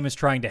glitch. The game is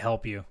trying to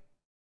help you.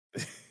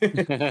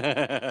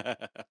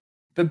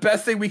 The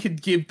best thing we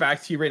could give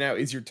back to you right now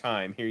is your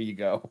time. Here you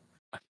go.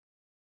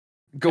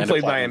 Go play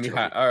Miami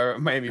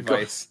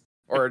Vice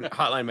or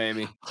Hotline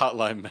Miami.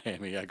 Hotline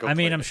Miami. Yeah,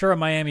 I'm sure a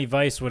Miami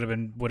Vice would have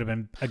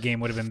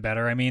been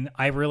better. I mean,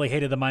 I really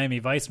hated the Miami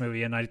Vice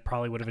movie, and I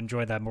probably would have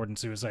enjoyed that more than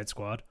Suicide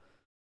Squad.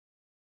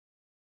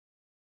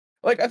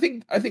 Like, I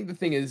think the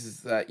thing is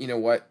that, you know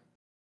what,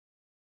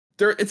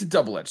 it's a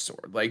double-edged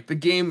sword. Like, the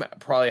game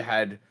probably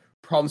had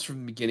problems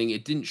from the beginning.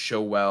 It didn't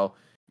show well.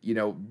 You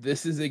know,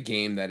 this is a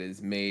game that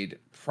is made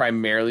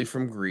primarily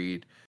from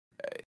greed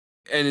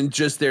and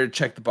just there to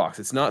check the box.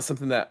 It's not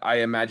something that I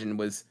imagine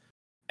was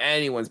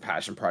anyone's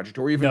passion project,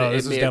 or even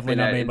this is definitely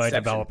not made by a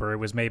developer. It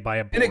was made by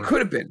a board. And it could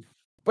have been.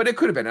 But it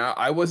could have been.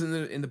 I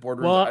wasn't in the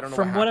boardroom. Well, I don't know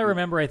from what I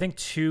remember, I think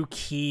 2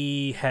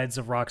 key heads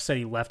of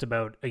Rocksteady left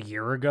about a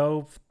year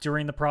ago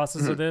during the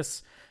process of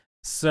this.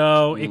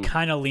 So it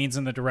kind of leans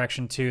in the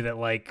direction, too, that,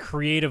 like,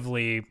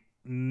 creatively,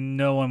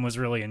 no one was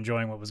really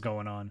enjoying what was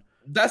going on.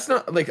 That's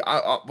not, like,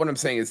 what I'm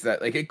saying is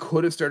that, like, it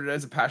could have started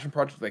as a passion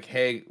project. Like,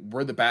 hey,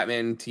 we're the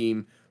Batman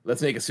team.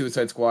 Let's make a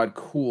Suicide Squad.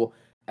 Cool.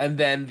 And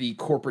then the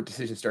corporate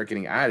decisions start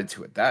getting added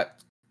to it. That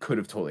could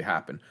have totally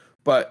happened.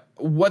 But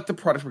what the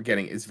product we're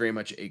getting is very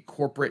much a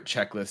corporate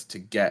checklist to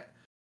get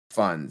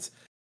funds.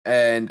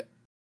 And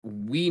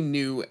we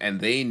knew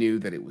and they knew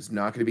that it was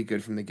not going to be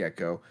good from the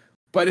get-go.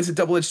 But it's a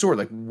double-edged sword.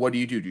 Like, what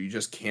do? Do you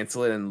just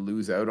cancel it and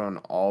lose out on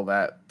all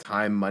that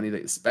time, money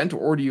that you spent?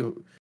 Or do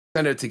you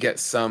send it to get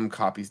some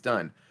copies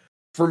done?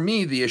 For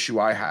me, the issue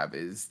I have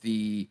is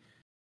the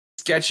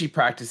sketchy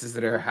practices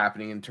that are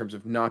happening in terms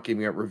of not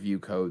giving out review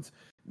codes,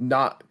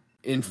 not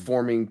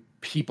informing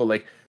people.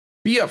 Like,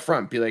 be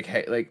upfront. Be like,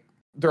 hey, like,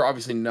 they're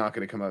obviously not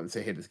going to come out and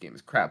say, hey, this game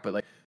is crap. But,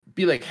 like,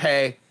 be like,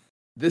 hey,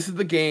 this is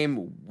the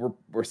game.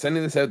 We're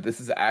sending this out.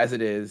 This is as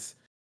it is.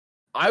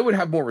 I would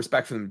have more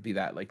respect for them to be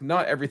that. Like,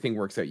 not everything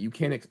works out. You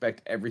can't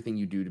expect everything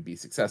you do to be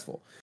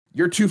successful.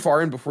 You're too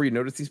far in before you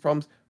notice these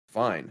problems.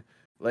 Fine.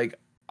 Like,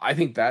 I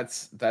think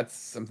that's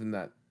something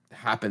that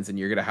happens, and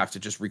you're going to have to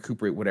just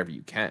recuperate whatever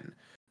you can.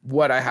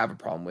 What I have a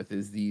problem with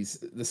is the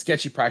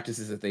sketchy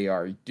practices that they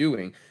are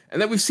doing,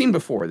 and that we've seen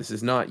before. This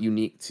is not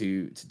unique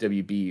to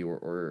WB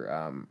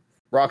or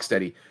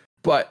Rocksteady,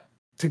 but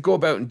to go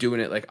about and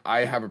doing it, like,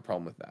 I have a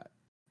problem with that.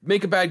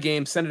 Make a bad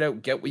game, send it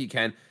out, get what you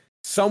can.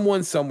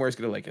 Someone somewhere is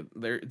going to like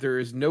it. There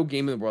is no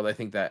game in the world, I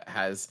think, that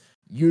has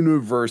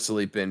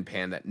universally been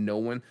panned that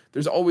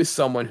there's always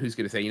someone who's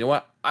going to say, you know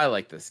what, I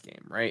like this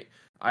game, right?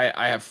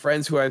 I have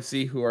friends who I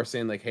see who are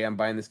saying, like, hey, I'm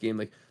buying this game.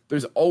 Like,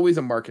 there's always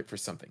a market for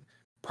something.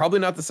 Probably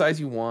not the size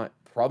you want,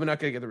 probably not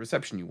going to get the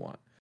reception you want,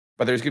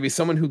 but there's going to be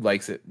someone who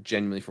likes it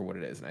genuinely for what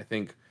it is. And I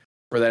think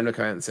for them to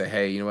come out and say,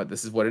 hey, you know what,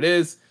 this is what it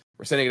is,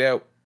 we're sending it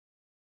out,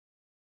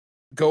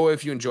 go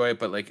if you enjoy it,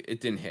 but, like, it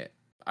didn't hit.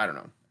 I don't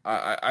know.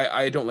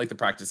 I don't like the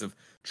practice of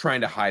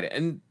trying to hide it.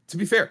 And to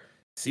be fair,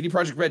 CD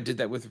Projekt Red did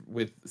that with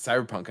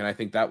Cyberpunk, and I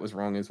think that was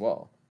wrong as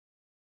well.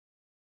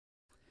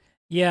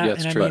 Yeah, Yeah,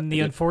 it's and I true. mean, the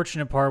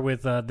unfortunate part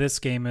with this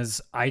game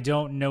is I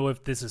don't know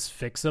if this is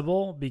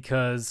fixable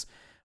because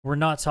we're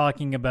not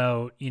talking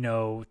about,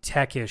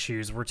 tech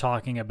issues. We're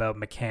talking about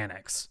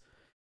mechanics.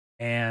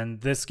 And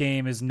this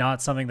game is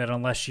not something that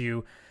unless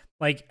you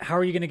like, how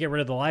are you going to get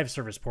rid of the live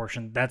service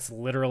portion? That's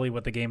literally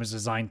what the game is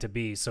designed to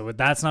be. So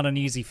that's not an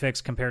easy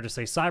fix compared to,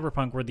 say,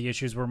 Cyberpunk, where the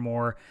issues were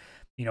more,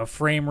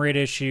 frame rate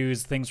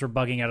issues, things were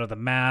bugging out of the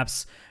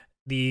maps,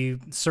 the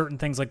certain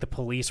things like the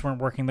police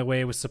weren't working the way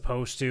it was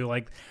supposed to.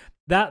 Like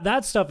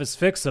that stuff is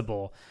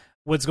fixable.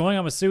 What's going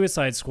on with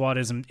Suicide Squad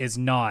is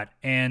not.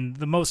 And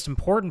the most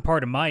important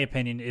part, in my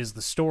opinion, is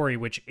the story,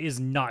 which is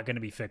not going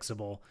to be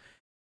fixable.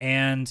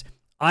 And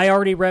I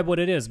already read what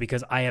it is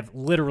because I have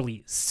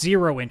literally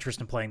zero interest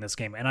in playing this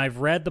game. And I've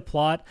read the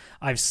plot.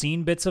 I've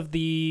seen bits of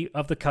the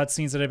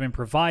cutscenes that have been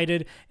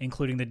provided,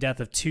 including the death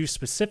of 2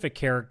 specific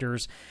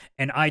characters.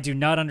 And I do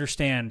not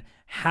understand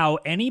how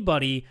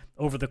anybody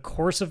over the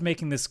course of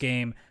making this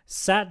game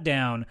sat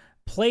down,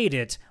 played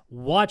it,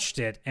 watched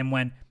it, and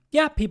went,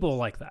 yeah, people will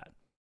like that.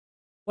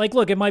 Like,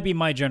 look, it might be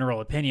my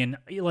general opinion.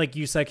 Like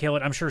you said,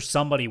 Caleb, I'm sure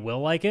somebody will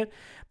like it.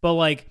 But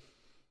like,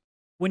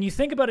 when you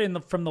think about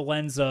it from the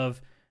lens of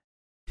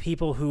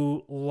people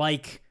who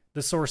like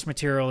the source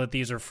material that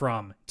these are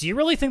from, do you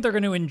really think they're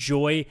going to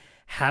enjoy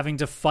having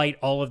to fight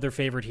all of their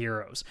favorite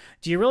heroes?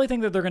 Do you really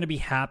think that they're going to be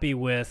happy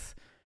with,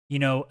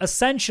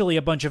 essentially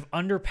a bunch of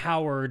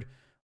underpowered,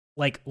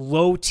 like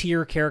low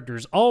tier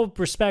characters? All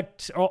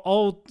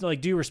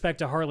like due respect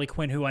to Harley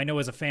Quinn, who I know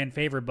is a fan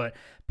favorite, but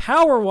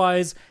power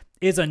wise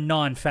is a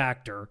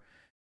non-factor.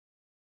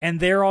 And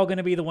they're all going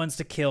to be the ones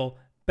to kill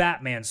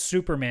Batman,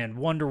 Superman,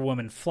 Wonder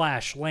Woman,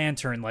 Flash,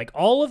 Lantern, like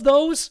all of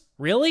those?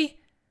 Really?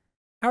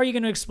 How are you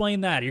going to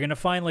explain that? You're going to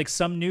find like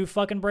some new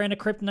fucking brand of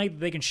kryptonite that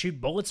they can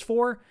shoot bullets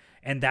for,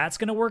 and that's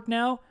going to work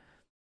now?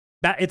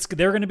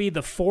 They're going to be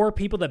the 4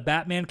 people that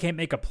Batman can't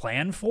make a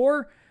plan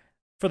for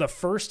the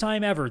first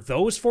time ever.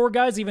 Those 4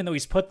 guys, even though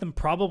he's put them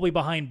probably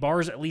behind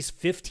bars at least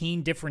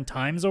 15 different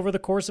times over the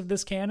course of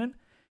this canon?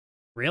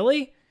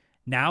 Really?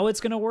 Now it's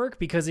going to work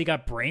because he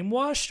got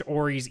brainwashed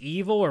or he's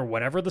evil or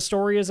whatever the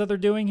story is that they're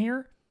doing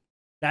here?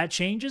 That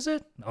changes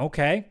it?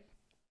 Okay.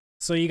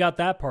 So you got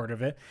that part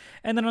of it.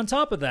 And then on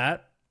top of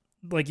that,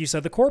 like you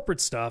said, the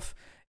corporate stuff,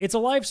 it's a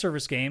live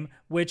service game,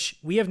 which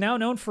we have now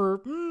known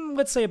for,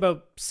 let's say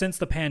about since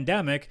the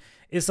pandemic,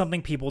 is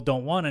something people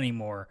don't want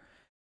anymore.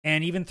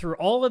 And even through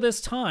all of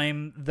this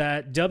time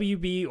that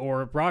WB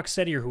or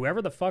Rocksteady or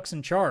whoever the fuck's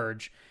in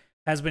charge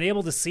has been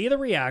able to see the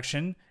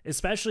reaction,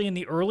 especially in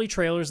the early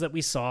trailers that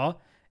we saw,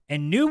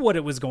 and knew what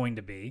it was going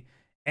to be,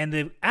 and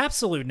the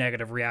absolute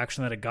negative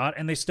reaction that it got,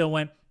 and they still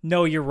went,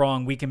 no, you're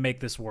wrong, we can make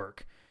this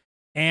work.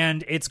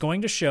 And it's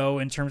going to show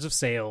in terms of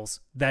sales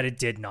that it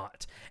did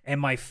not.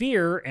 And my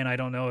fear, and I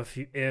don't know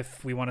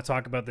if we want to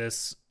talk about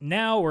this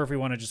now or if we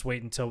want to just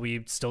wait until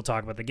we still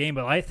talk about the game,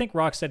 but I think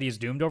Rocksteady is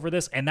doomed over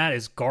this, and that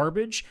is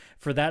garbage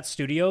for that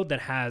studio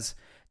that has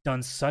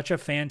done such a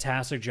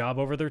fantastic job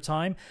over their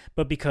time,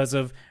 but because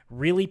of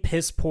really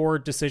piss poor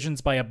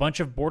decisions by a bunch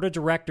of board of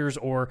directors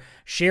or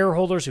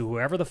shareholders or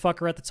whoever the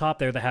fuck are at the top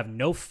there that have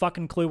no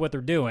fucking clue what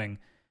they're doing,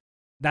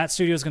 that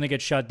studio is going to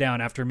get shut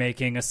down after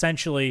making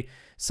essentially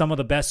some of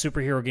the best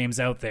superhero games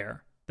out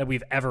there that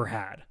we've ever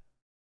had.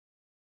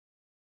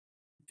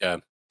 Yeah,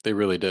 they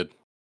really did.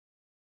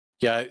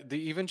 Yeah,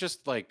 even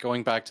just like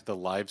going back to the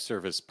live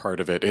service part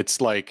of it, it's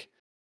like,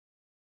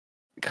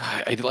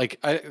 God,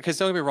 because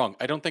don't get me wrong,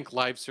 I don't think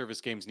live service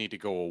games need to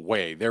go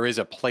away. There is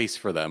a place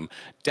for them.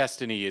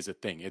 Destiny is a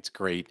thing. It's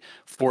great.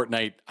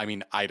 Fortnite, I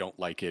mean, I don't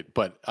like it,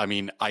 but I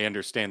mean, I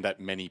understand that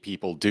many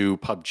people do.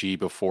 PUBG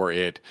before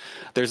it.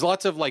 There's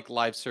lots of like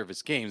live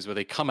service games where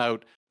they come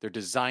out, they're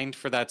designed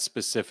for that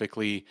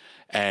specifically,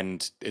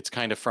 and it's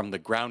kind of from the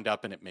ground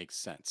up and it makes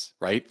sense,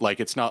 right?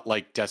 Like it's not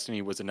like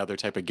Destiny was another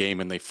type of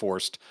game and they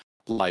forced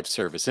live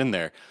service in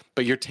there,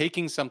 but you're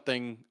taking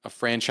a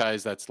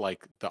franchise that's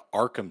like the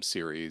Arkham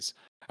series,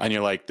 and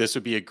you're like, this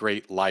would be a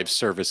great live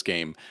service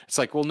game. It's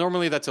like, well,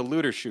 normally that's a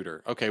looter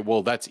shooter. Okay,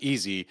 well, that's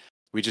easy.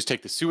 We just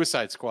take the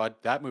Suicide Squad.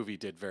 That movie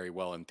did very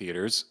well in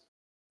theaters.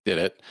 Did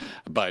it?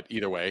 But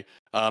either way,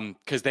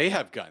 because they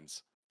have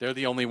guns. They're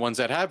the only ones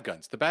that have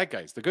guns. The bad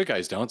guys, the good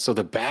guys don't. So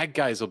the bad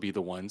guys will be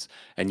the ones,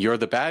 and you're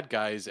the bad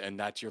guys, and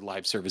that's your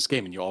live service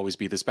game, and you'll always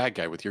be this bad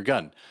guy with your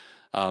gun.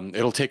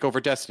 It'll take over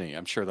Destiny.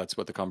 I'm sure that's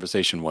what the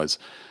conversation was.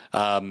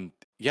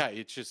 Yeah,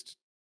 it just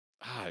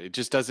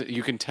doesn't,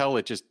 you can tell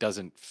it just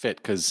doesn't fit,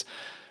 because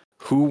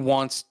who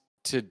wants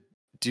to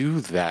do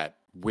that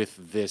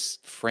with this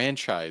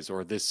franchise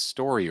or this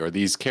story or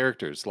these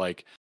characters?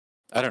 Like,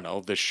 I don't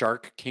know, the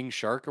Shark, King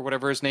Shark or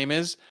whatever his name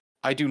is.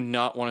 I do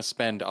not want to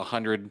spend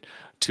 100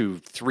 to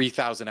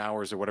 3,000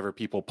 hours or whatever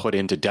people put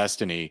into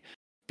Destiny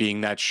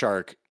being that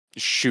shark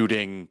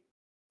shooting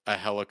a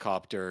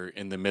helicopter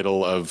in the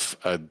middle of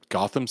a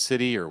Gotham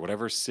City or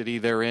whatever city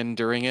they're in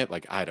during it.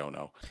 Like, I don't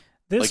know.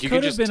 This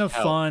could have been a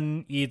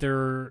fun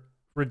either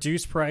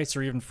reduced price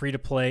or even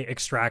free-to-play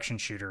extraction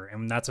shooter,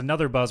 and that's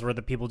another buzzword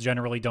that people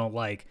generally don't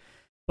like.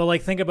 But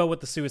like, think about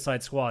what the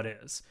Suicide Squad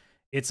is.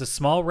 It's a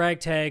small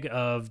ragtag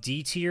of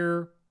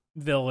D-tier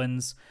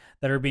villains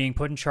that are being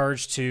put in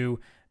charge to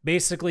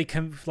basically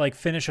like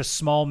finish a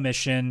small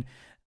mission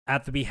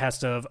at the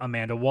behest of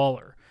Amanda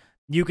Waller.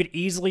 You could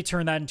easily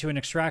turn that into an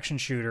extraction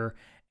shooter,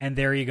 and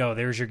there you go.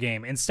 There's your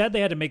game. Instead, they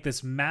had to make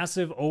this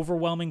massive,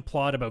 overwhelming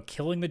plot about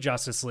killing the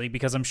Justice League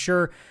because I'm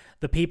sure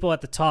the people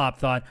at the top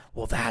thought,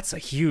 well, that's a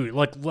huge,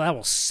 like, that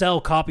will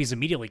sell copies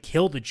immediately.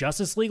 Kill the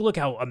Justice League? Look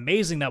how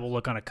amazing that will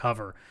look on a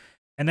cover.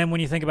 And then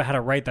when you think about how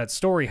to write that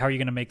story, how are you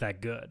going to make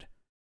that good?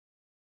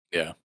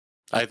 Yeah.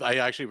 I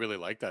actually really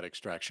like that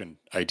extraction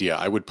idea.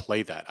 I would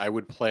play that. I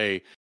would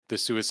play the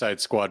Suicide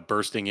Squad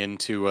bursting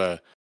into a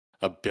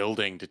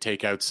building to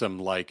take out some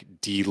like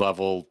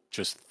D-level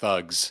just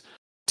thugs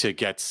to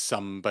get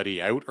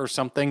somebody out or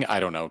something. I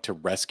don't know, to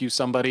rescue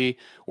somebody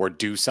or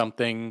do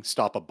something,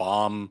 stop a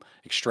bomb,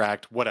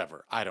 extract,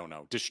 whatever. I don't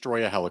know.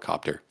 Destroy a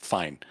helicopter.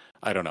 Fine.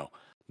 I don't know.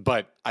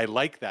 But I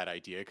like that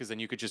idea because then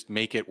you could just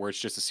make it where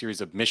it's just a series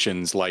of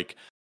missions like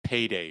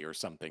Payday or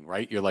something,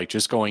 right? You're like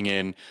just going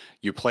in,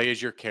 you play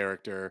as your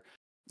character,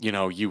 you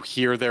know, you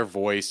hear their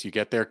voice, you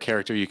get their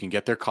character, you can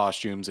get their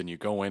costumes, and you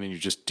go in and you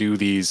just do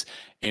these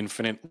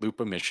infinite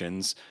loop of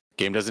missions.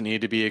 Game doesn't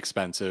need to be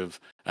expensive,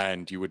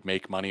 and you would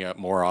make money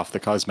more off the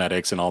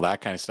cosmetics and all that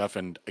kind of stuff.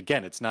 And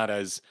again, it's not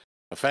as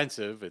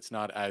offensive. It's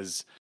not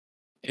as,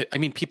 I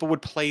mean, people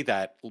would play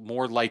that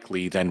more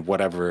likely than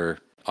whatever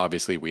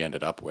obviously we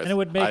ended up with. And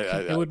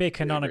it would make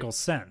canonical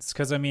sense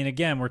because, I mean,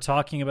 again, we're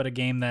talking about a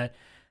game that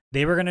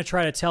they were going to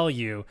try to tell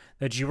you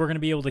that you were going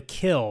to be able to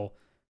kill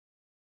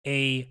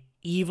a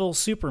evil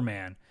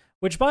Superman,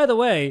 which, by the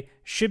way,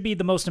 should be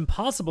the most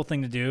impossible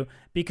thing to do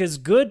because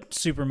good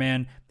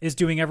Superman is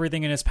doing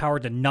everything in his power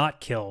to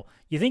not kill.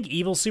 You think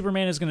evil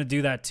Superman is going to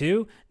do that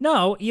too?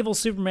 No, evil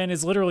Superman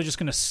is literally just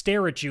going to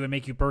stare at you and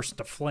make you burst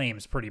into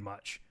flames, pretty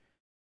much.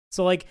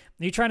 So, like,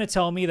 are you trying to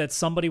tell me that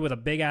somebody with a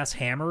big-ass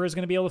hammer is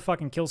going to be able to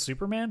fucking kill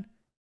Superman?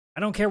 I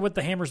don't care what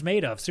the hammer's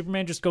made of.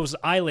 Superman just goes,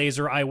 eye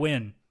laser, I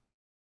win.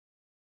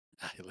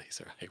 Eye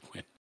laser, I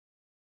win.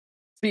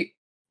 See,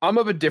 I'm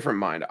of a different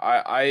mind.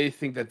 I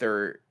think that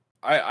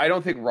I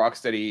don't think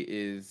Rocksteady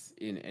is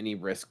in any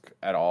risk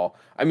at all.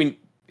 I mean,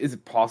 is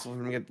it possible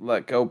for them to get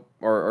let go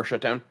or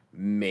shut down?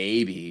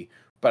 Maybe.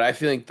 But I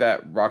feel like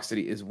that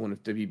Rocksteady is one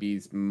of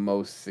WB's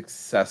most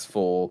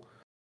successful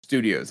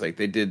studios. Like,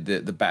 they did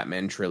the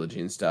Batman trilogy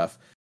and stuff.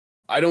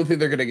 I don't think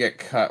they're going to get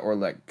cut or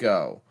let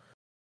go.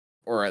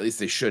 Or at least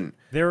they shouldn't.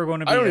 There are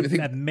going to be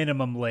at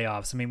minimum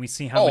layoffs. I mean, we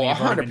see how many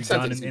have already been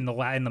done in the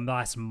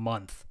last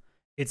month.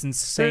 It's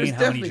insane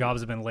how many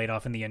jobs have been laid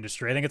off in the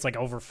industry. I think it's like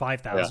over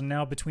 5,000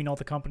 now between all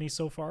the companies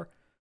so far.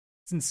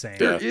 It's insane.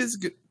 There is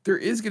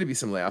going to be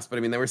some layoffs, but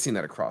I mean, we're seeing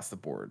that across the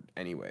board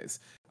anyways.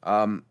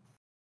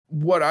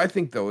 What I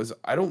think, though, is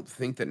I don't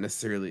think that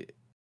necessarily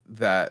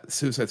that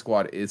Suicide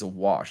Squad is a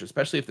wash,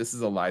 especially if this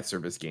is a live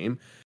service game.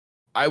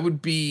 I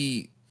would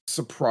be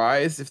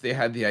surprised if they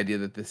had the idea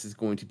that this is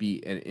going to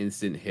be an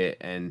instant hit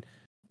and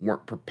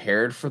weren't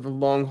prepared for the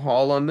long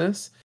haul on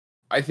this.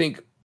 I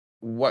think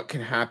what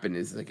can happen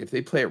is, like, if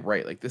they play it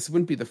right, like, this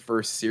wouldn't be the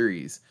first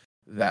series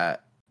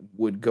that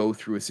would go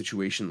through a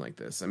situation like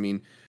this. I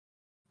mean,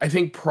 I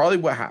think probably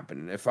what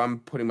happened, if I'm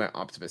putting my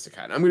optimistic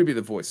hat, I'm going to be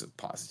the voice of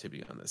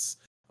positivity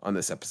on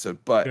this episode,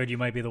 but good, you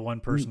might be the one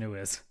person who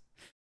is.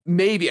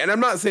 Maybe, and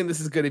I'm not saying this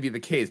is going to be the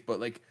case, but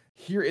like,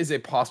 here is a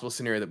possible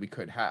scenario that we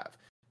could have.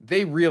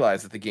 They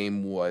realized that the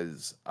game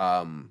was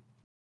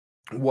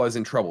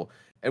in trouble,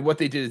 and what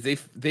they did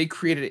is they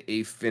created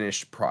a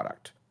finished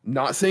product.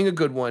 Not saying a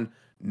good one,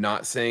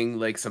 not saying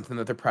like something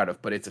that they're proud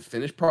of, but it's a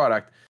finished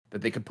product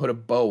that they could put a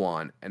bow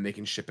on and they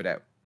can ship it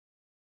out.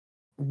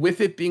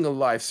 With it being a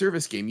live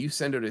service game, you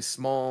send out a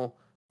small,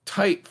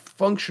 tight,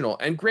 functional,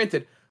 and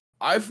granted,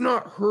 I've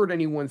not heard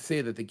anyone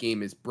say that the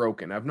game is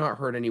broken. I've not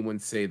heard anyone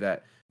say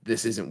that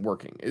this isn't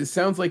working. It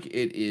sounds like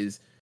it is.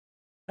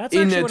 That's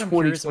actually what I'm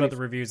curious about the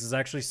reviews, is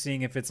actually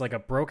seeing if it's like a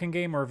broken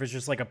game or if it's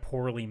just like a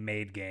poorly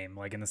made game,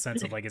 like in the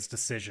sense of like its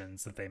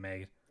decisions that they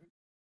made.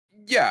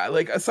 Yeah,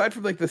 like aside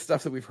from like the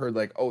stuff that we've heard,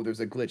 like, oh, there's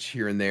a glitch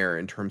here and there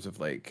in terms of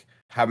like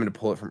having to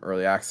pull it from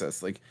early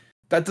access, like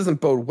that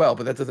doesn't bode well,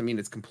 but that doesn't mean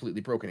it's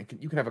completely broken.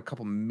 You can have a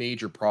couple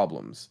major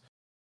problems,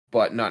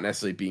 but not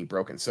necessarily being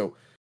broken. So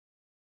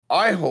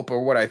I hope,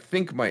 or what I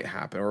think might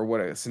happen, or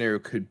what a scenario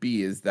could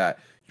be, is that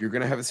you're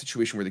going to have a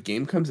situation where the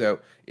game comes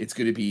out, it's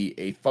going to be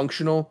a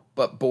functional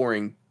but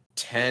boring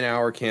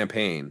 10-hour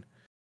campaign.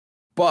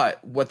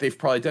 But what they've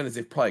probably done is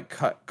they've probably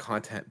cut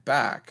content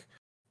back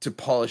to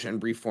polish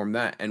and reform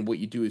that. And what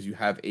you do is you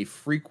have a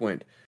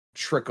frequent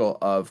trickle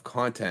of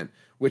content,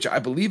 which I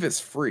believe is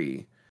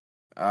free.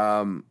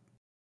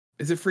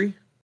 Is it free?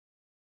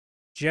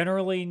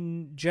 Generally,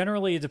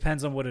 it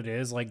depends on what it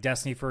is. Like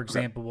Destiny, for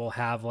example, will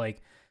have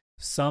like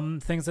some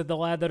things that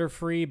they'll add that are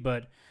free,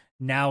 but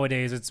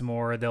nowadays it's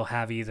more they'll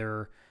have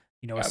either,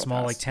 you know, a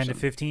small like $10 to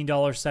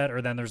 $15 set,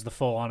 or then there's the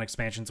full-on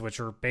expansions, which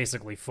are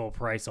basically full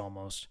price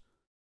almost.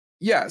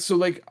 Yeah, so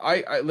like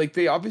I like,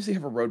 they obviously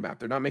have a roadmap.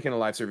 They're not making a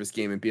live service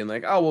game and being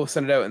like, oh, we'll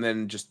send it out and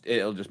then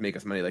it'll just make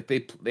us money. Like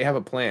they have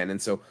a plan,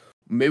 and so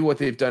maybe what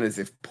they've done is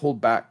they've pulled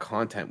back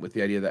content with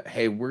the idea that,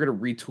 hey, we're gonna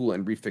retool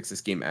and refix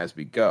this game as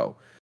we go.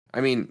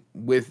 I mean,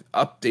 with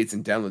updates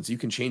and downloads, you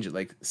can change it.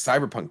 Like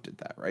Cyberpunk did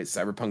that, right?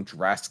 Cyberpunk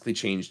drastically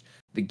changed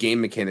the game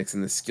mechanics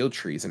and the skill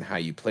trees and how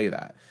you play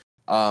that.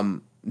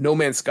 No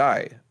Man's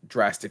Sky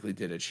drastically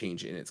did a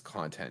change in its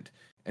content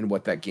and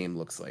what that game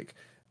looks like.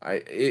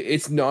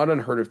 It's not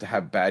unheard of to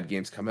have bad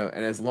games come out,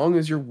 and as long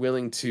as you're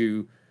willing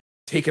to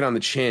take it on the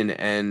chin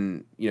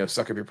and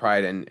suck up your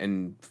pride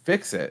and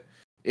fix it,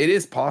 it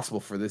is possible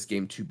for this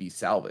game to be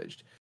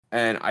salvaged.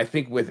 And I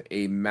think with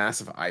a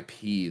massive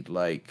IP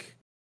like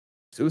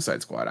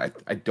Suicide Squad,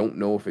 I don't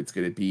know if it's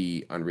going to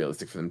be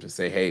unrealistic for them to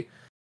say, hey,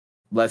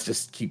 let's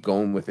just keep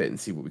going with it and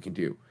see what we can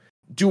do.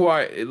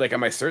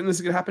 Am I certain this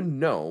is going to happen?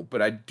 No,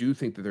 but I do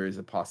think that there is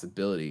a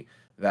possibility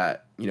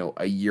that,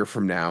 a year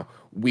from now,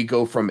 we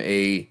go from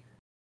a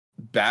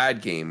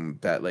bad game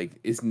that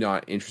is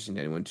not interesting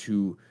to anyone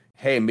to,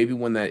 hey, maybe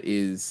one that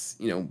is,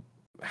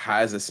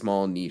 has a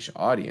small niche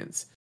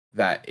audience,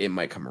 that it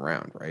might come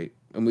around, right?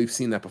 And we've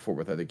seen that before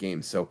with other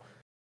games. So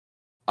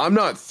I'm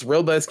not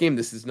thrilled by this game.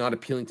 This is not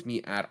appealing to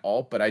me at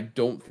all, but I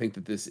don't think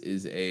that this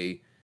is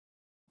a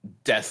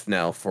death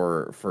knell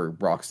for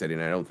Rocksteady,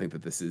 and I don't think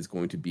that this is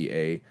going to be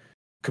a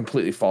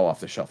completely fall off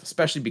the shelf,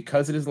 especially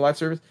because it is a live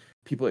service.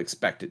 People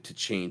expect it to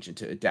change and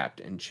to adapt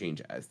and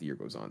change as the year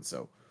goes on.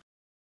 So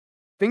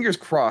fingers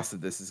crossed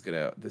that this is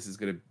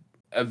gonna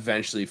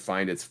eventually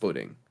find its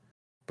footing.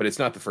 But it's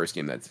not the first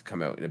game that's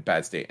come out in a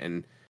bad state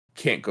and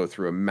can't go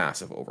through a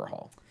massive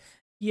overhaul.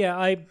 Yeah,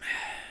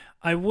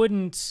 I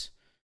wouldn't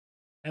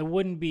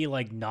be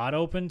not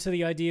open to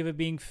the idea of it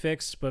being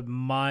fixed, but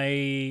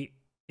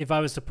if I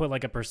was to put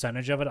a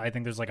percentage of it, I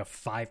think there's a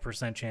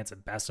 5% chance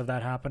at best of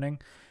that happening.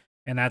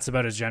 And that's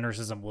about as generous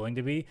as I'm willing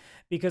to be,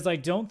 because I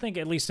don't think,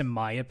 at least in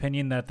my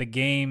opinion, that the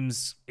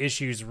game's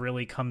issues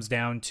really comes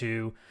down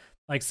to,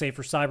 say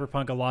for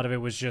Cyberpunk, a lot of it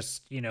was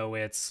just,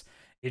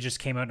 it just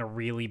came out in a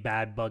really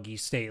bad, buggy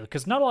state.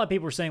 Because not a lot of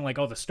people were saying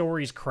oh, the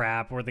story's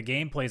crap or the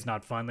gameplay's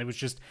not fun.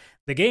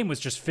 The game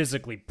was just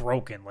physically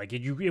broken.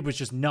 It was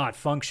just not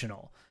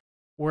functional.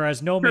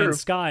 Whereas No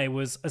Man's Sky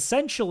was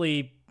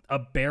essentially a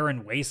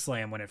barren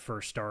wasteland when it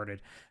first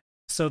started.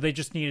 So they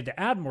just needed to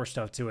add more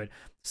stuff to it.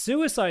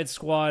 Suicide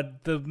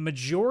Squad, the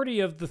majority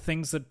of the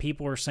things that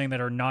people are saying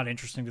that are not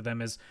interesting to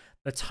them is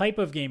the type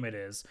of game it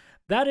is.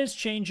 That is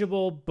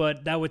changeable,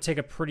 but that would take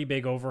a pretty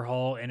big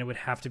overhaul, and it would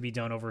have to be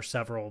done over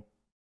several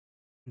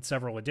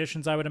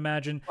editions, I would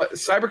imagine. But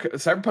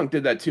Cyberpunk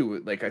did that too.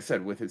 Like I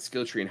said, with its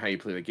skill tree and how you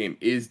play the game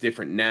is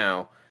different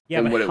now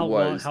than what it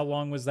was. How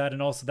long was that?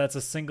 And also, that's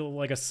a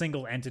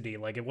single entity.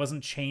 It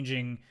wasn't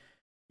changing.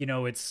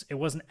 It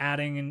wasn't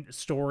adding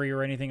story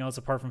or anything else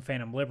apart from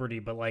Phantom Liberty,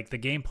 but the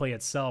gameplay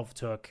itself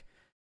took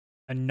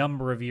a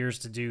number of years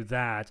to do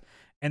that.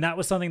 And that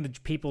was something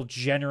that people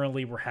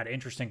generally had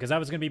interest in, because that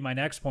was going to be my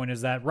next point,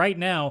 is that right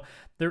now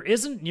there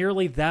isn't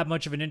nearly that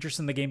much of an interest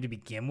in the game to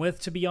begin with,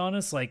 to be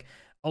honest.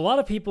 A lot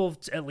of people,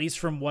 at least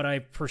from what I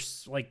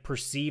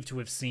perceive to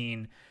have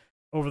seen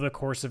over the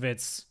course of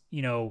its,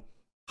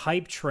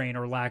 hype train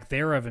or lack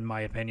thereof, in my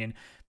opinion,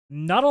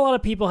 not a lot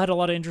of people had a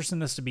lot of interest in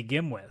this to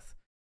begin with.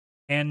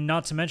 And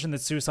not to mention that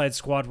Suicide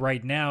Squad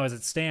right now, as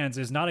it stands,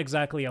 is not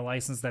exactly a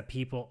license that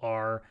people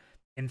are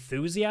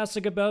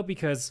enthusiastic about,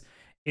 because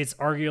it's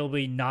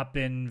arguably not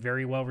been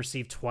very well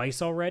received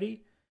twice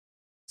already.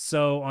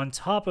 So on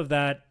top of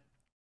that,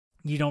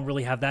 you don't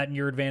really have that in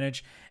your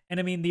advantage. And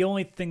I mean, the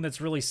only thing that's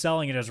really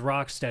selling it is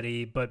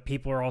Rocksteady, but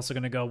people are also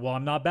going to go, well,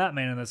 I'm not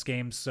Batman in this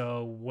game,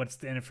 so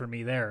what's in it for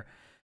me there?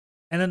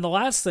 And then the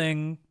last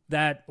thing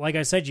that, like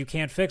I said, you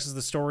can't fix is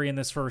the story in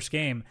this first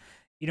game.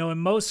 In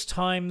most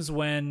times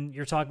when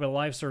you're talking about a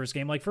live service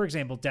game, for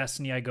example,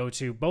 Destiny, I go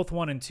to, both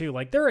 1 and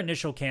 2, their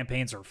initial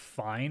campaigns are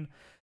fine.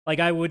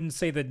 I wouldn't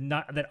say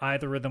that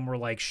either of them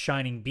were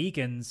shining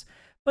beacons,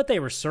 but they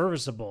were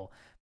serviceable.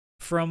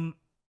 From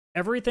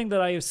everything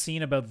that I have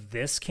seen about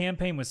this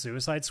campaign with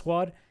Suicide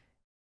Squad,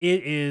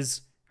 it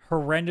is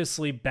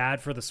horrendously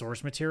bad for the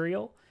source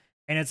material.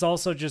 And it's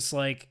also just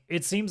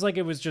it seems like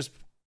it was just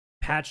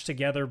patched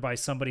together by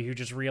somebody who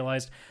just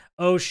realized,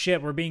 oh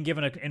shit, we're being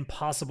given an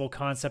impossible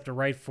concept to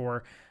write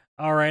for.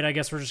 All right, I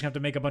guess we're just going to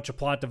have to make a bunch of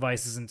plot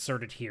devices and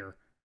insert it here,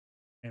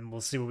 and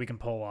we'll see what we can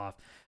pull off.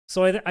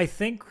 So I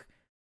think,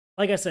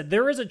 like I said,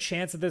 there is a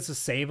chance that this is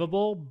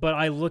savable, but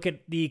I look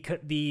at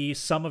the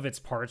sum of its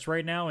parts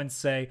right now and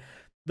say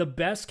the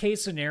best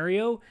case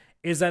scenario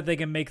is that they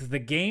can make the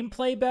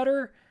gameplay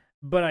better,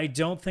 but I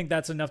don't think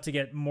that's enough to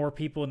get more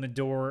people in the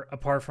door,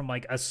 apart from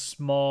a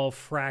small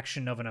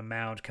fraction of an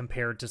amount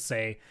compared to,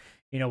 say,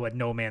 what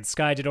No Man's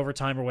Sky did over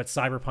time or what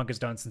Cyberpunk has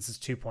done since its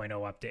 2.0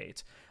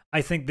 update.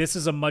 I think this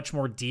is a much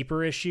more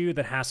deeper issue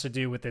that has to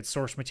do with its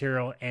source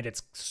material and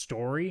its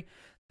story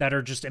that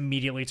are just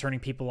immediately turning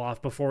people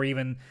off before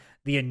even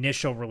the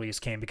initial release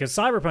came, because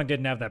Cyberpunk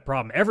didn't have that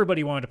problem.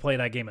 Everybody wanted to play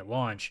that game at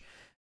launch.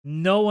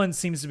 No one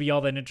seems to be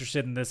all that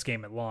interested in this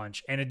game at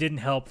launch, and it didn't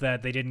help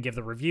that they didn't give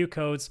the review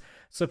codes,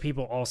 so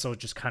people also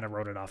just kind of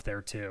wrote it off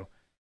there too.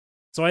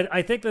 So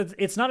I think that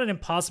it's not an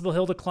impossible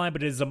hill to climb,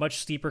 but it is a much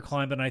steeper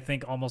climb than I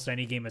think almost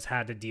any game has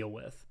had to deal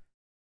with.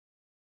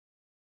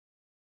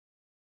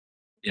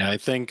 Yeah, I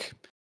think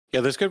Yeah,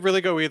 this could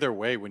really go either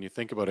way when you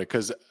think about it,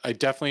 because I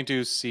definitely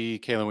do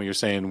see, Kaylin, what you're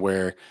saying,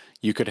 where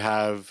you could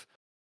have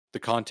the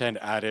content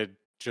added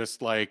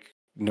just like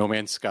No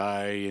Man's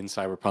Sky and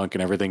Cyberpunk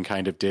and everything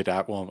kind of did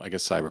at, well, I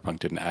guess Cyberpunk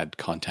didn't add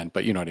content,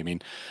 but you know what I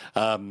mean.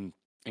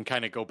 And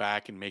kind of go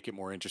back and make it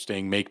more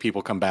interesting, make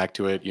people come back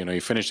to it. You know, you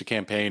finish the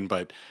campaign,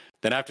 but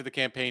then after the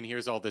campaign,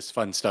 here's all this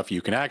fun stuff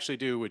you can actually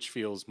do, which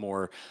feels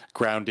more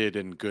grounded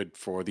and good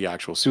for the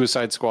actual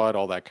Suicide Squad,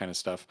 all that kind of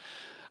stuff.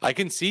 I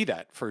can see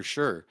that for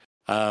sure.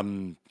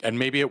 And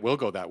maybe it will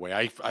go that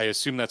way. I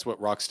assume that's what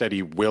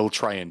Rocksteady will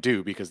try and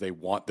do because they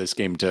want this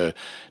game to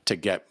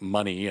get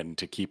money and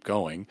to keep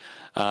going.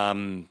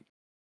 The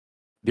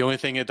only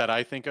thing that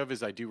I think of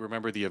is I do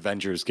remember the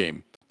Avengers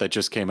game that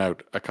just came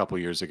out a couple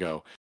years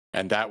ago,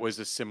 and that was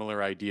a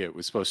similar idea. It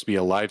was supposed to be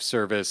a live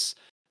service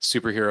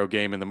superhero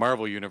game in the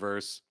Marvel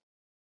universe.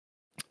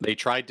 They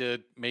tried to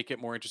make it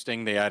more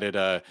interesting. They added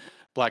a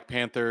Black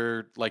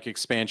Panther like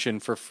expansion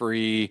for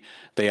free.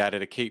 They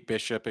added a Kate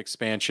Bishop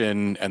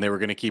expansion, and they were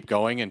going to keep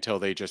going until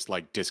they just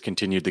like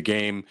discontinued the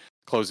game,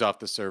 closed off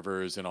the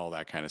servers, and all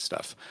that kind of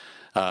stuff.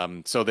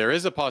 So there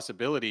is a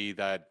possibility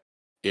that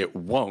it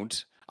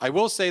won't. I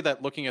will say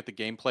that looking at the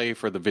gameplay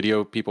for the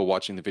video, people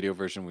watching the video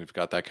version, we've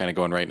got that kind of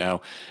going right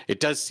now.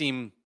 It does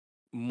seem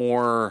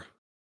more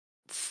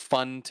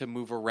fun to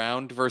move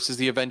around versus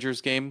the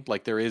Avengers game.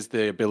 Like there is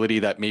the ability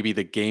that maybe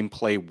the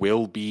gameplay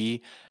will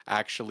be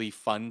actually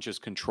fun,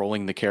 just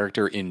controlling the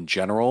character in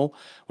general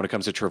when it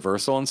comes to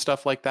traversal and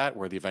stuff like that,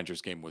 where the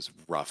Avengers game was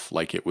rough.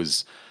 Like it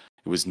was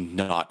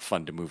not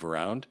fun to move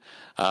around.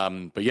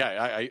 But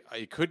yeah,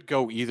 I could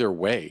go either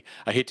way.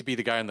 I hate to be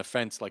the guy on the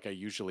fence like I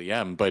usually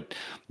am, but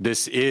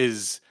this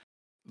is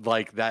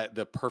like that,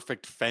 the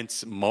perfect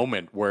fence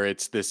moment where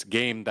it's this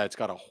game that's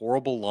got a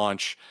horrible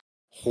launch,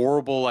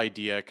 horrible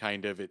idea,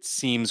 kind of, it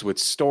seems, with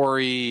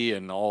story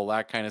and all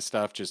that kind of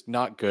stuff, just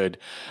not good,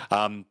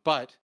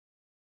 but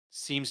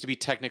seems to be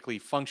technically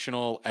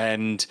functional.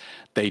 And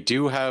they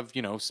do have,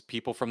 you know,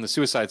 people from the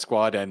Suicide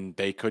Squad, and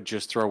they could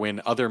just throw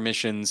in other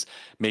missions,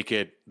 make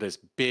it this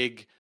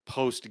big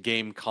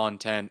post-game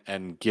content,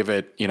 and give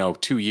it, you know,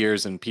 2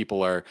 years, and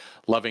people are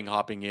loving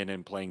hopping in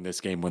and playing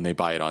this game when they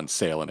buy it on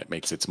sale, and it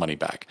makes its money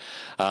back.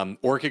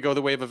 Or it could go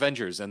the way of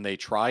Avengers, and they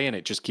try and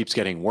it just keeps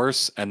getting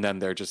worse, and then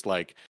they're just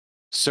like,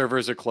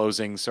 servers are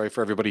closing. Sorry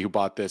for everybody who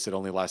bought this. It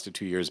only lasted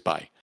 2 years.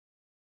 Bye.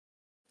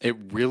 It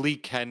really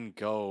can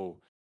go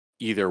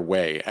either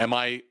way. Am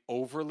I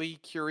overly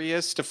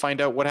curious to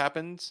find out what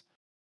happens?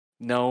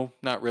 No,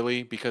 not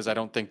really, because I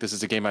don't think this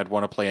is a game I'd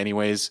want to play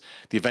anyways.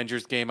 The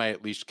Avengers game, I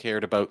at least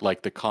cared about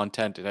like the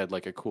content. It had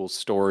like a cool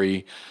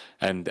story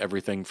and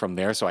everything from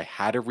there, so I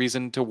had a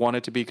reason to want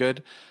it to be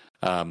good.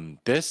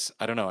 This,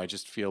 I don't know. I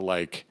just feel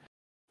like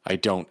I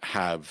don't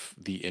have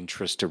the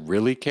interest to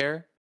really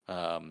care.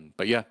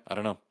 But yeah, I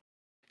don't know.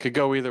 Could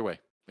go either way.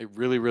 It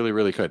really, really,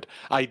 really could.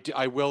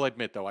 I will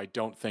admit, though, I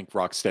don't think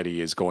Rocksteady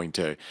is going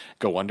to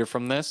go under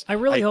from this. I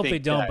really hope they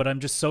don't, but I'm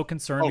just so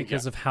concerned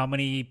because yeah. of how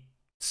many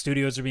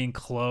studios are being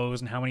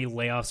closed and how many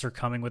layoffs are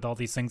coming with all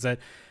these things, that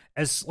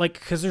as like,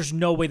 because there's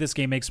no way this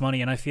game makes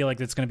money, and I feel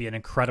like it's going to be an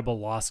incredible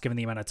loss given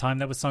the amount of time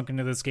that was sunk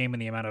into this game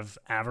and the amount of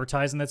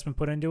advertising that's been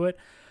put into it.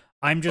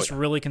 I'm just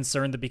really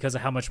concerned that because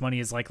of how much money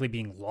is likely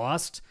being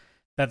lost,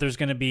 that there's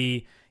going to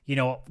be, you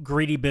know,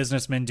 greedy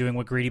businessmen doing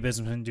what greedy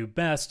businessmen do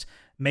best,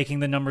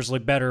 making the numbers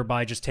look better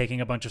by just taking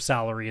a bunch of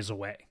salaries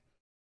away.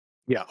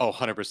 Yeah,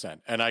 100%.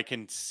 And I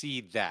can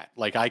see that.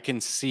 Like, I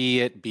can see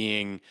it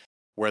being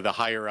where the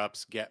higher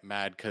ups get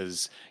mad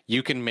because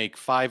you can make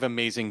 5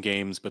 amazing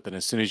games, but then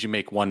as soon as you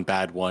make one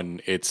bad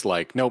one, it's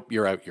like, nope,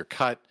 you're out, you're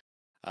cut.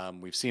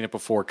 We've seen it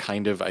before,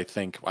 kind of, I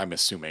think. I'm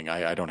assuming.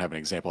 I don't have an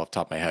example off the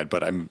top of my head,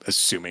 but I'm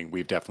assuming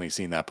we've definitely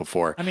seen that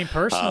before. I mean,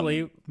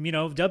 personally, you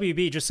know,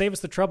 WB, just save us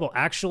the trouble.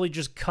 Actually,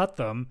 just cut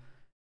them.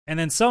 And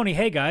then Sony,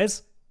 hey,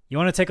 guys, you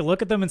want to take a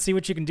look at them and see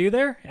what you can do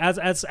there? As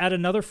add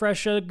another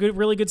fresh,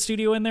 really good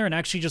studio in there and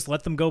actually just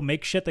let them go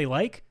make shit they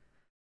like?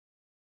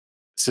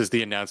 This is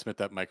the announcement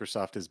that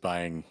Microsoft is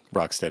buying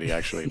Rocksteady,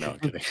 actually. No, I'm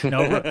kidding.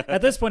 No,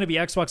 at this point, it'd be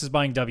Xbox is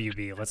buying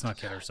WB. Let's not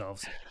kid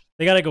ourselves.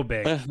 They got to go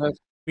big.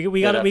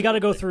 We got to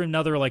go through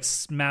another like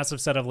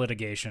massive set of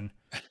litigation.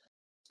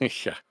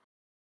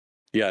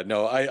 Yeah.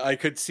 No, I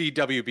could see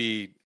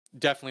WB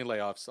definitely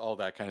layoffs, all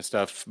that kind of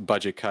stuff,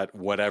 budget cut,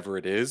 whatever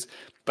it is.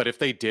 But if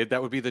they did,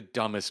 that would be the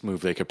dumbest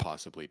move they could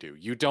possibly do.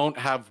 You don't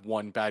have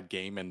one bad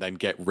game and then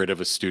get rid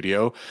of a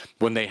studio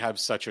when they have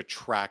such a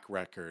track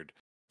record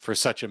for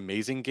such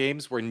amazing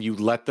games when you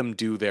let them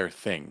do their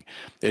thing.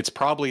 It's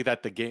probably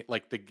that the game,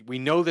 we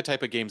know the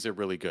type of games they're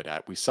really good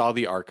at. We saw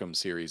the Arkham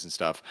series and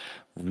stuff,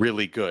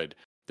 really good.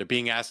 They're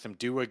being asked to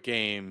do a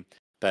game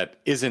that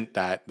isn't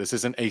that. This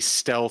isn't a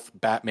stealth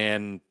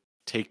Batman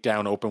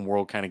takedown open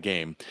world kind of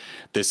game.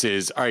 This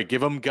is, all right,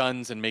 give them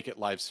guns and make it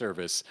live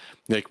service.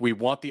 Like, we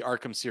want the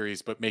Arkham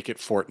series, but make it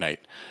Fortnite.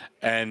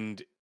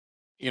 And,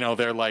 you know,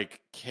 they're like,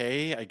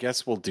 okay, I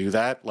guess we'll do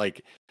that.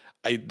 Like,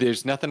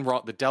 there's nothing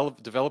wrong. The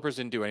developers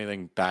didn't do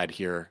anything bad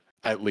here.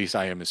 At least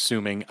I am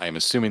assuming. I am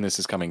assuming this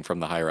is coming from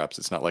the higher ups.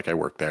 It's not like I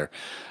work there.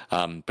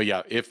 But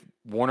yeah, if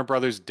Warner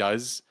Brothers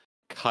does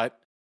cut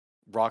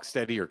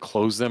Rocksteady or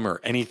close them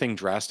or anything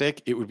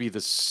drastic, it would be the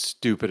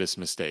stupidest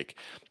mistake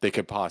they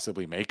could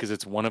possibly make, because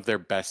it's one of their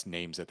best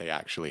names that they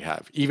actually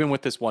have. Even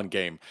with this one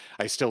game,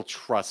 I still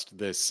trust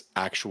this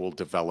actual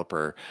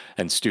developer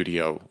and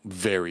studio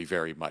very,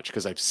 very much,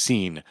 because I've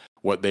seen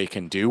what they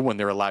can do when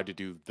they're allowed to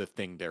do the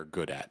thing they're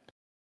good at.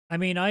 I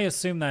mean, I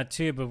assume that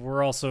too, but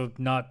we're also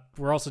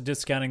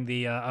discounting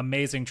the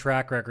amazing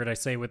track record, I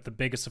say with the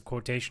biggest of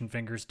quotation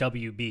fingers,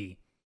 WB.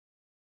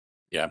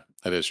 Yeah,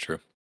 that is true.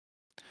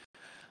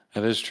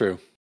 That is true.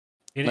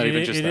 It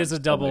is a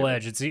double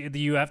edge. It's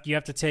you have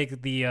to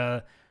take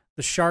the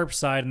sharp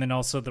side and then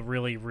also the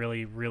really,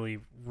 really, really,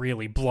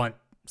 really blunt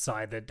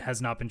side that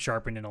has not been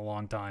sharpened in a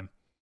long time.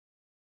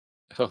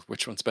 Oh,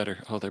 which one's better?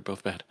 Oh, they're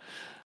both bad.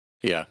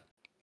 Yeah.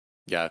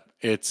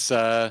 It's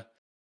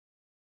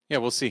yeah,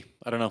 we'll see.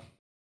 I don't know.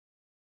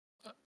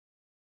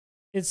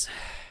 It's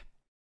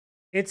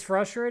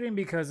frustrating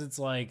because it's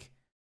like,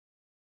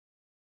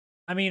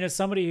 I mean, as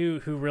somebody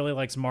who really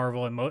likes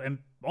Marvel and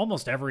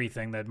almost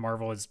everything that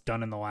Marvel has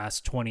done in the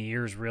last 20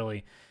 years,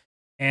 really,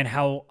 and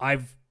how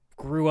I've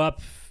grew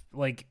up,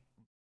 like,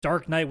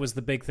 Dark Knight was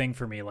the big thing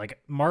for me. Like,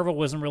 Marvel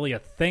wasn't really a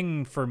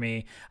thing for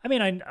me. I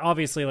mean, I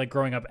obviously, like,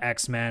 growing up,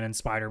 X-Men and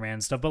Spider-Man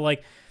and stuff, but,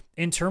 like,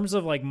 in terms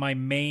of, like, my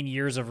main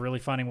years of really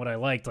finding what I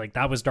liked, like,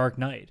 that was Dark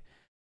Knight.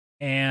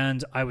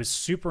 And I was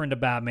super into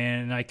Batman,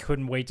 and I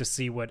couldn't wait to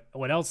see what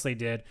else they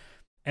did.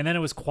 And then it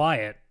was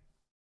quiet.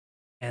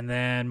 And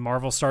then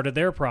Marvel started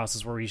their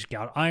process where we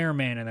got Iron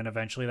Man, and then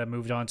eventually that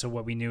moved on to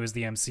what we knew as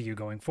the MCU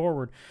going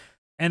forward.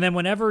 And then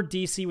whenever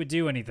DC would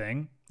do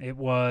anything, it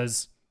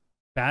was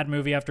bad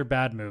movie after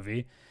bad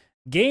movie.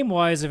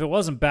 Game-wise, if it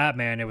wasn't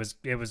Batman, it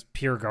was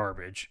pure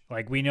garbage.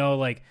 Like, we know,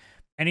 like,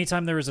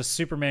 anytime there was a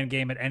Superman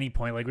game at any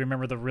point, like, we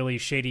remember the really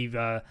shady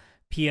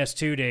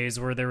PS2 days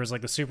where there was,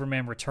 like, the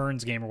Superman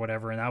Returns game or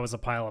whatever, and that was a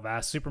pile of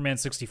ass. Superman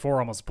 64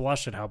 almost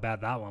blushed at how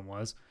bad that one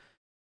was.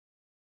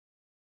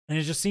 And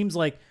it just seems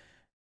like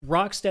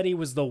Rocksteady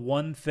was the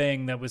one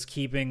thing that was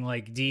keeping,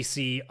 like,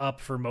 DC up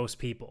for most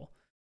people.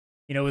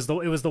 You know,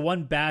 it was the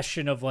one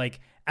bastion of, like,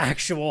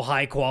 actual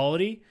high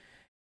quality,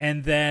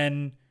 and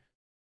then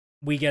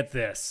we get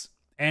this.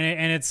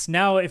 And it's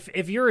now,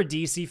 if you're a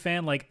DC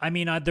fan, like, I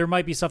mean, there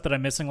might be stuff that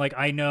I'm missing. Like,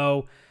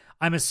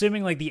 I'm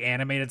assuming, like, the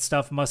animated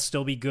stuff must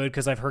still be good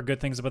because I've heard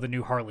good things about the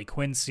new Harley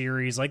Quinn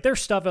series. Like,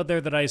 there's stuff out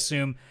there that I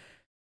assume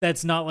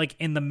that's not, like,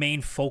 in the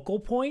main focal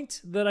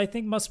point that I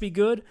think must be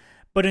good.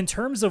 But in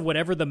terms of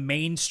whatever the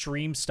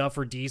mainstream stuff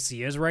for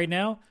DC is right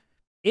now,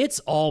 it's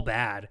all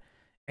bad.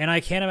 And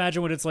I can't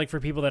imagine what it's like for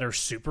people that are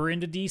super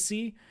into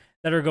DC,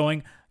 that are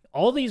going,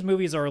 all these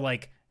movies are,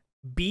 like,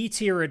 B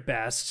tier at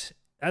best.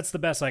 That's the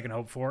best I can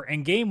hope for.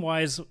 And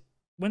game-wise,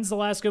 when's the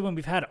last good one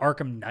we've had?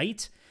 Arkham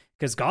Knight?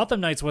 Because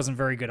Gotham Knights wasn't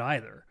very good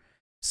either.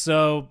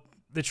 So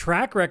the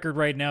track record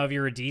right now, if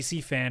you're a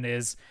DC fan,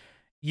 is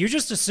you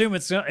just assume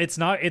it's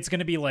going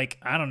to be like,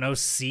 I don't know,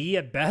 C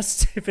at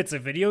best if it's a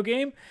video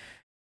game.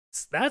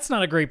 That's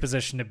not a great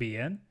position to be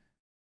in.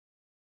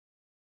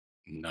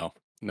 No,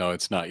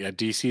 it's not. Yeah,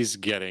 DC's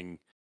getting.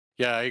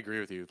 Yeah, I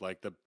agree with you.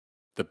 Like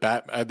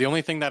the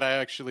only thing that I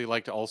actually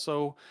liked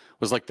also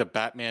was, like, the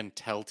Batman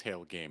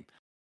Telltale game.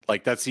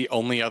 Like, that's the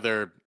only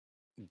other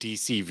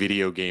DC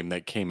video game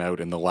that came out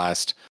in the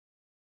last,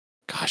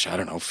 gosh, I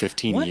don't know,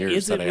 15 years. What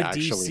is it that with I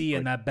actually, DC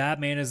and that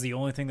Batman is the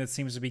only thing that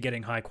seems to be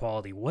getting high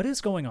quality? What is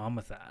going on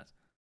with that?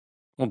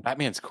 Well,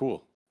 Batman's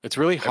cool. It's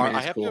really hard.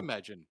 I have cool. to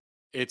imagine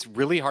it's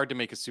really hard to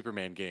make a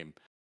Superman game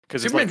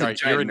because it's Superman's like, a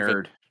giant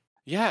nerd.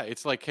 Yeah,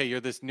 it's like, hey, you're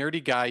this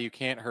nerdy guy. You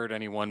can't hurt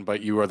anyone,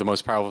 but you are the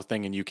most powerful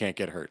thing, and you can't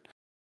get hurt.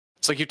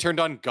 It's like you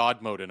turned on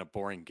God mode in a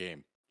boring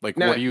game. Like,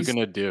 Now, what are you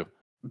gonna do?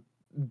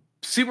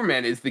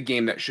 Superman is the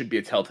game that should be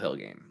a Telltale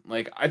game.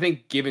 Like, I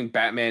think giving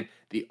Batman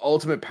the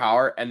ultimate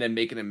power and then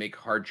making him make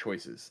hard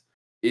choices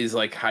is,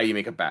 like, how you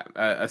make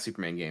a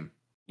Superman game.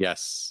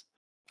 Yes,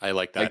 I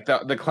like that.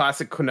 Like the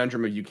classic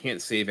conundrum of you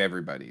can't save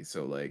everybody.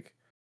 So, like,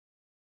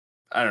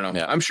 I don't know.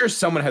 Yeah. I'm sure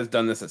someone has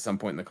done this at some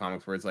point in the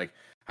comics where it's like,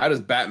 how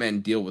does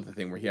Batman deal with the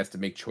thing where he has to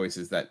make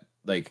choices that,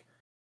 like,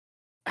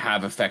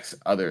 affect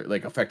other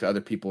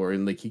people, or,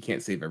 like, he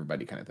can't save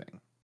everybody kind of thing.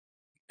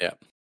 Yeah.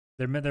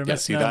 They're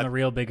missing out on the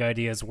real big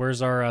ideas.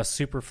 Where's our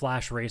Super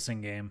Flash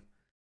racing game?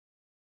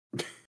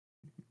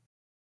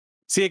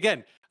 See,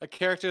 again, a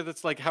character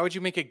that's like, how would you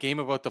make a game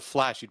about the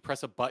Flash? You'd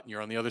press a button,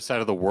 you're on the other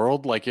side of the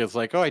world. Like, it's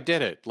like, oh, I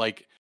did it.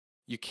 Like,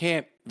 you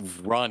can't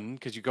run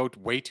because you go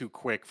way too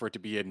quick for it to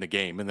be in the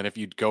game. And then if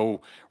you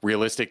go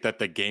realistic that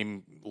the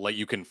game, like,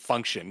 you can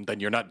function, then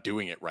you're not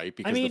doing it right,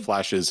 because the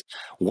Flash is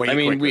way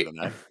quicker than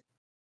that.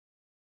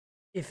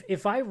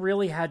 If I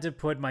really had to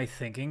put my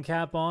thinking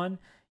cap on,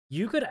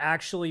 you could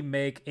actually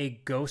make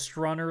a Ghost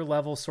Runner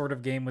level sort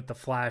of game with the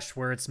Flash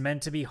where it's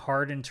meant to be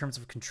hard in terms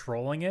of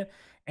controlling it,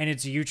 and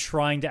it's you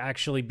trying to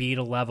actually beat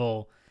a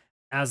level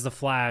as the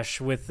Flash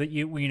with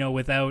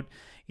without,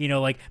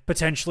 like,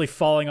 potentially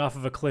falling off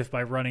of a cliff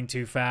by running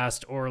too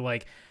fast, or,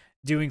 like,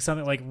 doing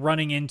something like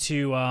running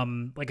into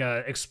like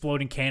a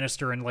exploding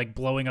canister and like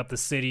blowing up the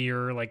city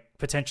or like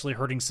potentially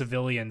hurting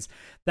civilians.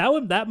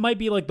 That might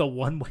be like the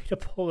one way to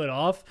pull it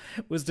off,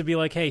 was to be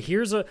like, hey,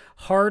 here's a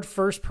hard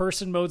first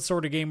person mode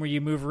sort of game where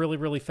you move really,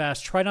 really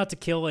fast. Try not to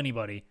kill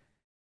anybody.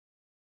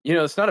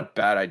 It's not a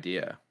bad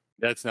idea.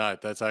 That's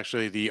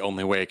actually the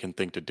only way I can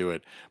think to do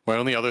it. My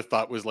only other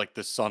thought was like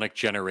the Sonic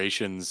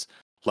Generations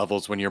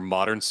levels when you're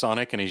modern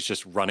Sonic and he's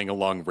just running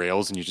along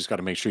rails and you just got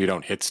to make sure you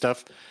don't hit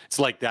stuff. It's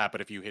like that, but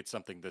if you hit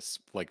something, this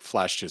like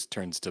Flash just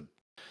turns to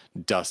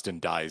dust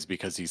and dies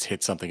because he's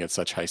hit something at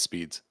such high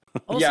speeds.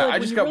 Also, Yeah, like, I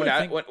just got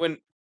when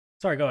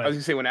Sorry, go I ahead. was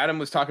gonna say when Adam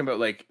was talking about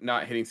like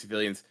not hitting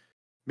civilians.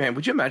 Man,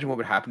 would you imagine what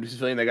would happen to a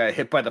civilian that got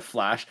hit by the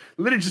Flash?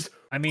 Literally just.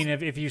 I mean,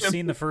 if you've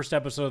seen the first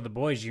episode of The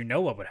Boys, you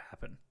know what would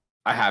happen.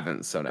 I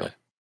haven't, so no.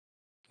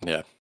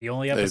 Yeah. The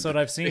only episode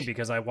I've seen,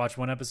 because I watched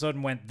one episode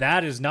and went,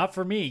 that is not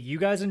for me. You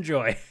guys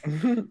enjoy.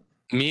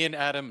 Me and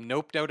Adam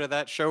noped out of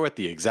that show at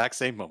the exact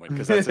same moment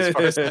because that's as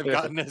far as I've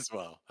gotten as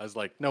well. I was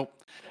like, nope,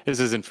 this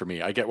isn't for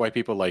me. I get why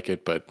people like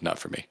it, but not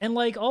for me. And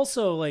like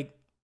also like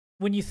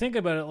when you think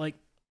about it, like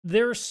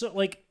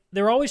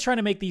they're always trying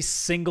to make these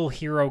single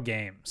hero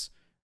games.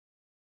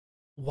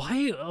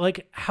 Why?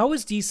 Like, how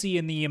is DC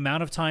in the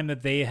amount of time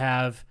that they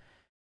have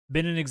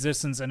been in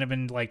existence and have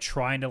been like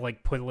trying to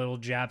like put little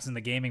jabs in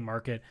the gaming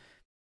market?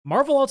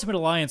 Marvel Ultimate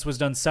Alliance was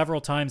done several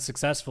times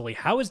successfully.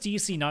 How has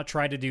DC not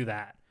tried to do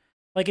that?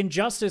 Like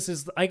Injustice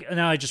is,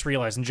 now I just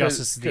realized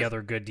Injustice is the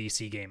other good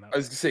DC game out. I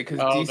was gonna say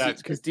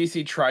because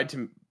DC tried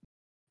to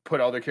put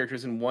all their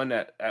characters in one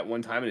at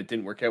one time and it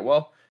didn't work out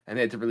well, and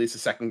they had to release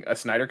a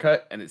Snyder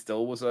cut, and it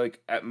still was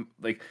like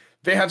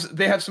they're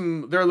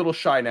a little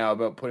shy now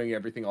about putting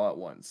everything all at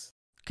once.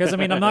 Because I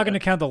mean, I'm not going to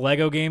count the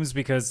Lego games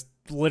because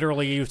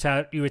literally you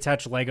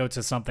attach Lego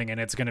to something and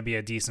it's going to be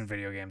a decent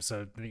video game.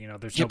 So there's no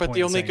point. But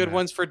the only good that.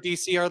 ones for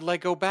DC are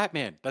Lego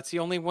Batman. That's the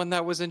only one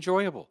that was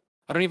enjoyable.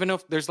 I don't even know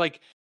if there's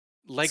like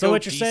Lego. So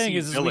what you're DC saying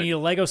is we need a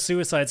Lego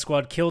Suicide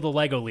Squad, kill the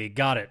Lego League.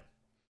 Got it.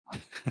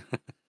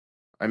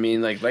 I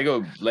mean, like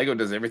Lego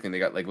does everything. They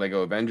got like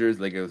Lego Avengers,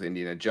 Lego's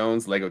Indiana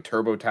Jones, Lego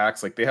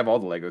TurboTax. Like they have all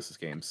the Legos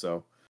games.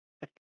 So,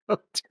 well,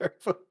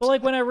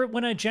 like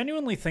when I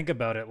genuinely think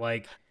about it,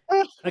 like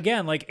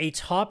again, like a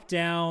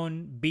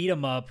top-down beat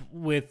 'em up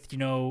with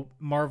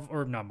Marvel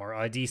or not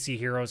Marvel, DC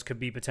heroes could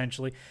be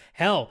potentially.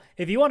 Hell,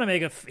 if you want to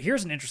make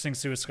here's an interesting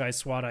Suicide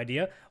Squad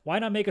idea. Why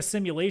not make a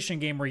simulation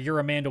game where you're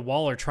Amanda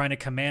Waller trying to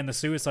command the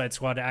Suicide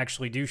Squad to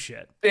actually do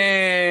shit?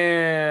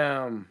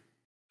 Damn,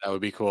 that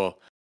would be cool.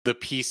 The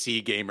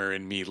PC gamer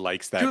in me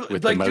likes that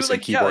with the mouse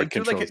and keyboard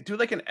controls. Do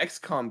like an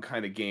XCOM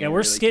kind of game. Yeah,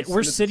 we're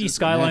City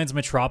Skylines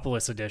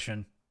Metropolis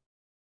edition.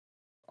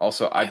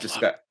 Also, I've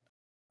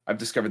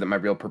discovered that my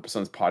real purpose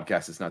on this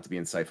podcast is not to be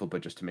insightful,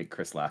 but just to make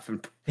Chris laugh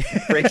and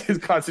break his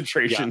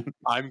concentration. Yeah,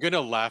 I'm going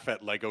to laugh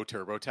at Lego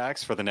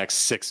TurboTax for the next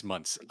 6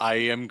 months. I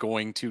am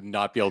going to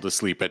not be able to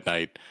sleep at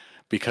night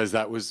because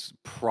that was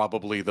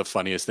probably the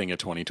funniest thing of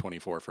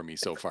 2024 for me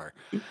so far.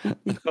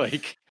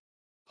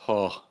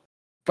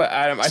 But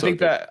Adam, I think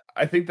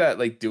that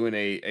like doing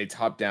a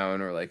top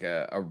down or like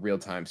a real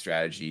time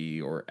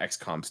strategy or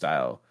XCOM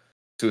style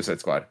Suicide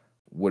Squad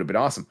would have been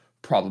awesome.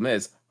 Problem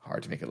is,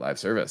 hard to make it live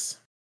service.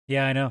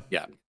 Yeah, I know.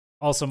 Yeah.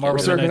 Also,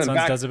 Marvel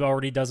Midnight Suns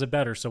already does it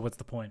better. So what's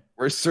the point?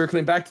 We're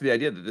circling back to the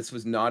idea that this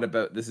is not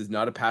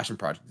a passion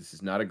project. This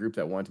is not a group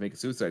that wanted to make a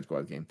Suicide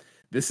Squad game.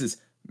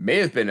 May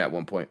have been at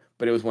one point,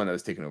 but it was one that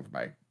was taken over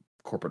by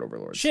corporate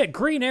overlords. Shit,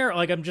 Green Arrow.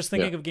 Like I'm just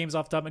thinking of games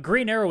off the top.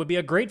 Green Arrow would be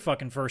a great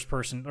fucking first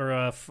person or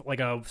a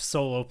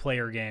solo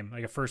player game,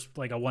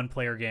 like a one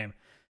player game.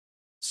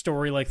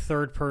 Story like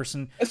third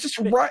person. It's just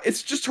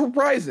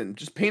Horizon.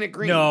 Just paint it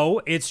green.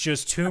 No, it's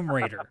just Tomb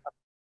Raider.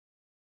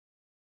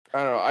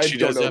 I don't know. She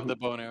does have the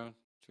bow and arrow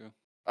too.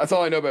 That's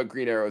all I know about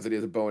Green Arrow is that he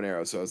has a bow and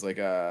arrow. So I was like,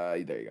 there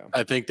you go.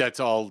 I think that's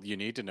all you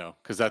need to know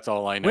because that's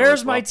all I know.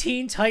 Where's my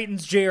Teen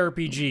Titans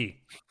JRPG?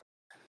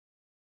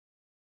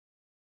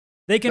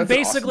 They can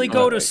basically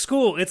go to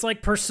school. It's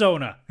like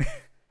Persona.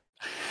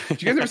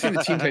 Did you guys ever see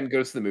the Teen Titans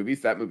Goes to the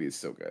Movies? That movie is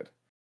so good.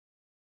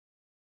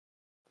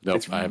 Nope,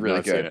 it's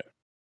really good.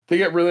 They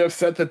get really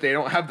upset that they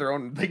don't have their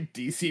own like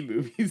DC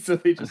movies, so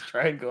they just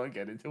try and go and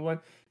get into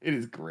one. It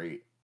is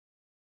great.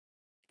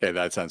 Okay,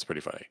 that sounds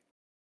pretty funny.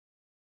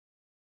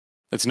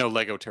 It's no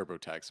Lego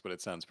TurboTax, but it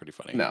sounds pretty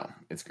funny. No,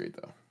 it's great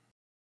though.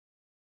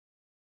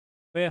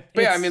 But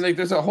yeah, I mean, like,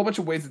 there's a whole bunch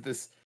of ways that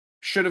this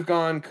should have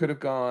gone, could have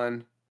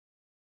gone,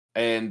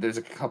 and there's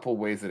a couple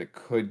ways that it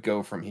could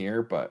go from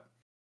here. But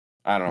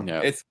I don't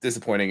know. Yeah. It's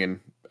disappointing, and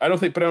I don't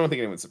think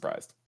anyone's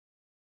surprised.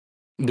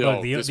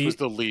 No, this was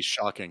the least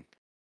shocking.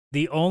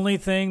 The only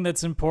thing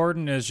that's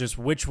important is just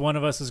which one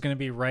of us is going to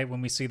be right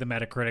when we see the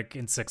Metacritic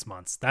in 6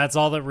 months. That's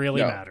all that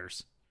really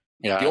matters.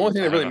 Yeah, the only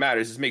thing that really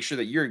matters is make sure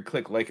that you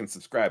click like and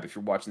subscribe if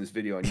you're watching this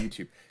video on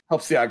YouTube.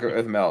 Helps the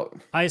algorithm out.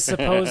 I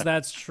suppose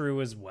that's true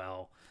as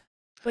well.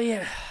 But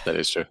yeah. That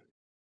is true.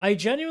 I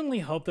genuinely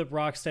hope that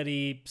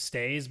Rocksteady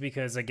stays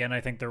because, again, I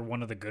think they're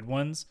one of the good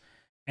ones.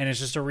 And it's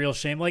just a real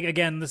shame. Like,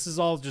 again, this is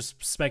all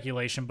just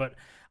speculation, but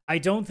I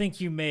don't think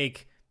you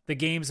make the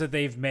games that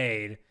they've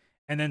made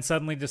and then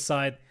suddenly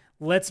decide,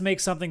 let's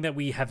make something that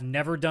we have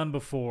never done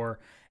before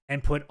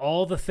and put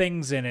all the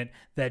things in it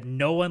that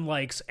no one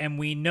likes and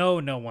we know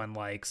no one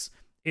likes.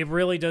 It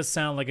really does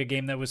sound like a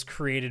game that was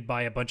created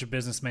by a bunch of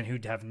businessmen who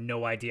have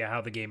no idea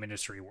how the game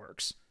industry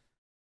works.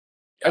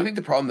 I think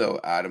the problem though,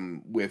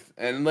 Adam,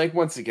 and like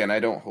once again, I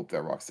don't hope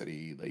that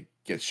Rocksteady like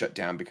gets shut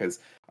down because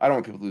I don't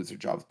want people to lose their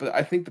jobs. But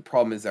I think the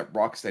problem is that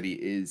Rocksteady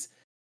is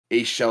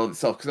a shell of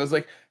itself. Because I was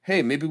like,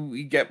 hey, maybe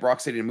we get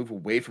Rocksteady to move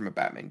away from a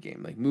Batman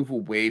game, like move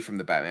away from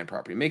the Batman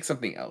property, make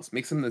something else,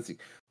 make something that's.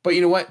 But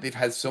you know what? They've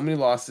had so many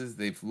losses.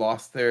 They've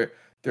lost their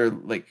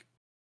like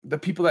the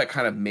people that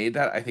kind of made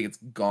that. I think it's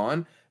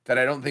gone. That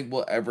I don't think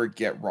we'll ever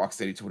get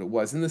Rocksteady to what it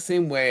was. In the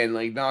same way, and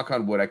like knock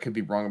on wood, I could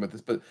be wrong about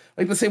this, but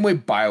like the same way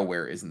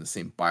BioWare isn't the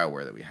same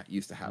BioWare that we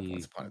used to have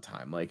once upon a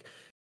time. Like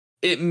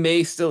it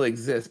may still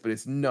exist, but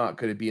it's not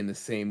going to be in the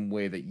same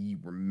way that you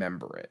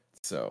remember it.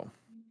 So,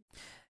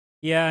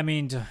 yeah, I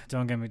mean,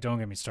 don't get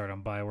me started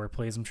on BioWare,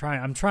 please. I'm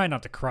trying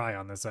not to cry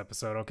on this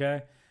episode,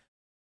 okay?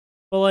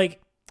 But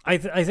like, I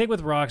think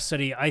with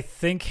Rocksteady, I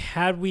think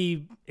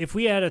if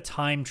we had a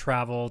time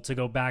travel to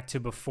go back to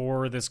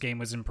before this game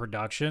was in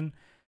production,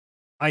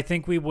 I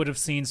think we would have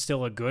seen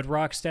still a good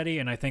Rocksteady,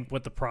 and I think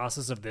what the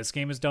process of this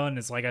game has done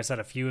is, like I said,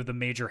 a few of the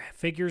major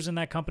figures in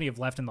that company have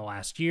left in the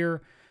last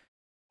year.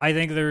 I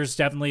think there's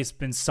definitely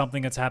been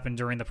something that's happened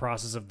during the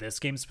process of this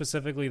game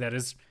specifically that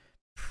is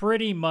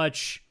pretty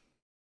much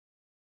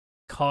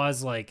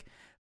caused like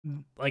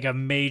a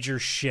major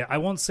shift. I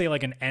won't say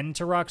like an end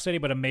to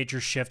Rocksteady, but a major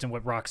shift in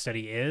what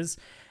Rocksteady is.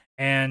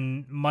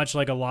 And much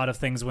like a lot of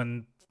things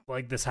when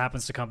like this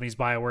happens to companies,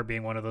 BioWare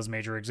being one of those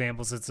major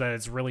examples, it's that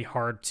it's really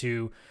hard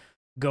to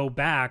go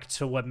back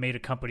to what made a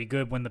company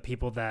good when the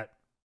people that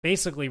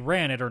basically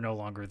ran it are no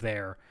longer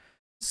there.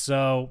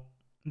 So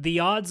the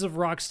odds of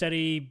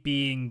Rocksteady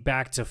being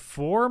back to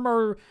form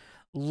are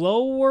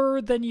lower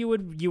than you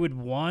would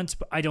want,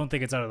 but I don't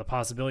think it's out of the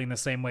possibility in the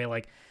same way.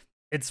 Like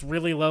it's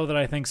really low that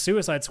I think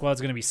Suicide Squad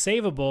is going to be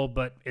savable,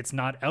 but it's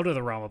not out of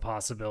the realm of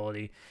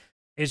possibility.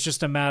 It's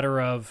just a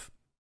matter of,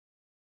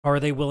 are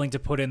they willing to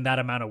put in that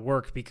amount of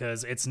work?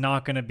 Because it's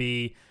not going to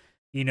be,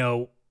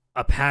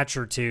 a patch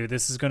or two.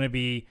 This is going to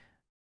be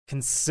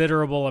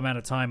considerable amount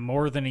of time,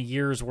 more than a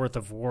year's worth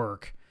of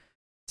work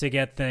to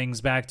get things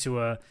back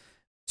to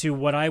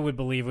what I would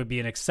believe would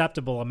be an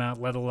acceptable amount,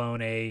 let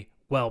alone a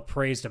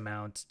well-praised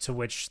amount, to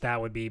which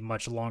that would be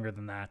much longer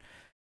than that.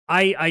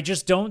 I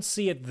just don't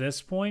see at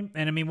this point,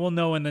 and I mean, we'll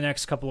know in the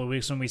next couple of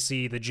weeks when we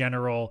see the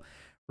general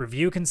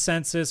review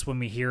consensus, when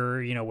we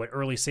hear, what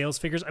early sales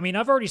figures. I mean,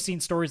 I've already seen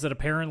stories that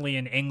apparently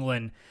in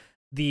England,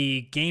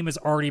 the game has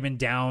already been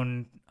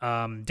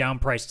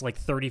downpriced like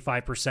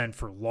 35%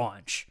 for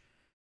launch.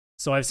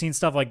 So I've seen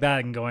stuff like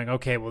that and going,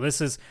 okay, well,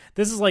 this is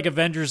like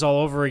Avengers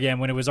all over again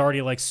when it was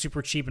already like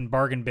super cheap in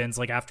bargain bins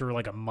like after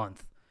like a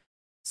month.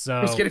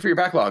 So just get it for your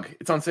backlog.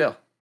 It's on sale.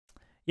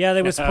 Yeah,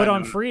 they was put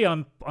on free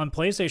on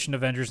PlayStation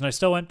Avengers, and I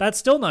still went, that's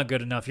still not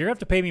good enough. You're going to have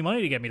to pay me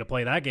money to get me to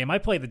play that game. I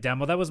played the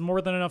demo. That was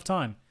more than enough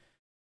time.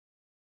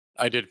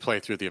 I did play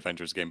through the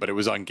Avengers game, but it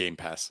was on Game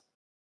Pass.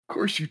 Of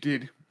course you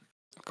did.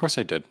 Of course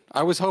I did.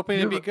 I was hoping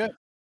it'd be good.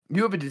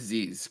 You have a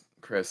disease,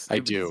 Chris. I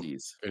do.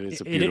 Disease. It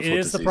is a It beautiful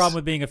is disease. the problem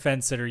with being a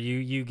fence sitter.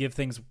 You give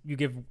things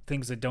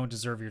that don't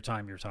deserve your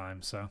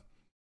time. So.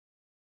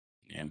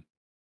 Yeah,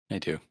 I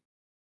do.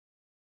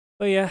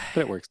 But yeah,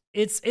 but it works.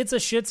 It's a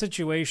shit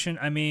situation.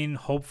 I mean,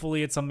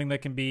 hopefully it's something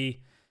that can be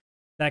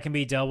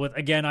dealt with.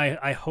 Again,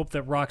 I hope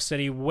that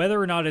Rocksteady,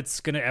 whether or not it's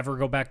going to ever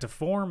go back to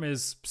form,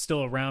 is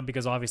still around,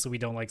 because obviously we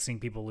don't like seeing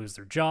people lose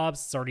their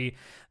jobs.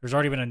 There's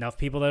already been enough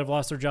people that have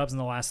lost their jobs in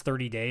the last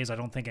 30 days. I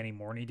don't think any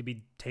more need to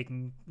be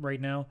taken right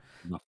now.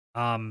 No.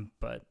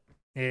 But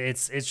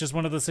it's just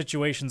one of those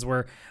situations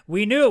where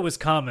we knew it was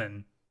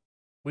coming.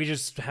 We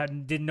just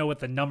didn't know what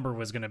the number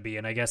was going to be,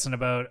 and I guess in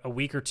about a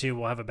week or two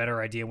we'll have a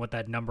better idea what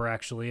that number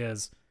actually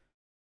is.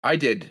 I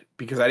did,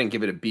 because I didn't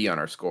give it a B on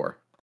our score.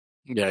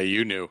 Yeah,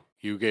 you knew.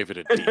 You gave it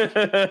a D.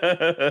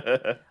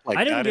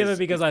 I didn't give it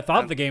because I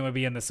thought the game would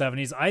be in the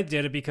 70s. I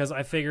did it because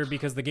I figured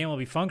because the game will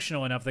be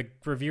functional enough, the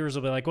reviewers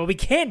will be like, well, we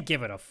can't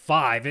give it a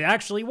 5. It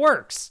actually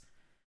works.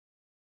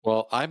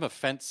 Well, I'm a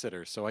fence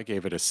sitter, so I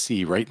gave it a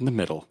C right in the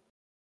middle.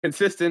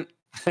 Consistent.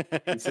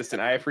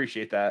 I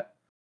appreciate that.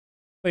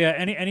 But yeah,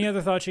 any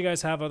other thoughts you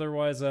guys have?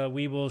 Otherwise,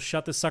 we will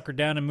shut this sucker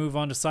down and move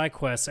on to side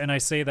quests. And I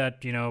say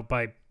that,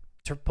 by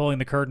pulling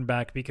the curtain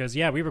back because,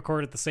 yeah, we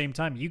record at the same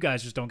time. You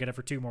guys just don't get it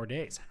for 2 more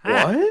days.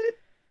 What?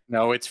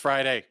 No, it's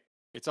Friday.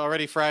 It's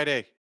already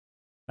Friday.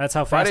 That's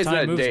how fast Friday's time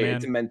not a moves,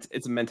 day. man.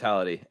 It's a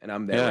mentality, and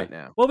I'm there right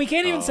now. Well, we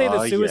can't even say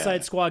that Suicide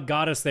yeah. Squad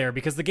got us there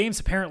because the game's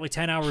apparently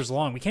 10 hours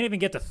long. We can't even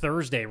get to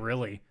Thursday,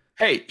 really.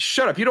 Hey,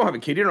 shut up. You don't have a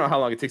kid. You don't know how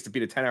long it takes to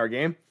beat a 10-hour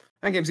game.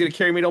 That game's going to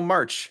carry me till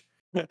March.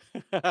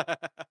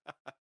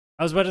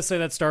 I was about to say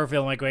that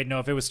Starfield. I'm like, wait, no,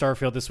 if it was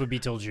Starfield, this would be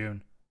till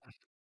June.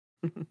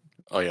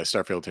 Oh, yeah,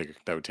 Starfield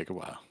that would take a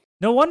while.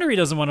 No wonder he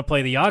doesn't want to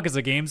play the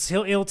Yakuza games.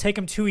 It'll take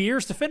him 2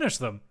 years to finish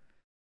them.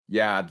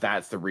 Yeah,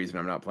 that's the reason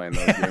I'm not playing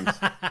those games.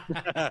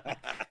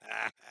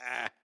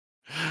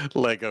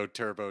 Lego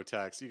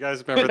TurboTax. You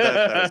guys remember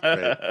that?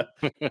 That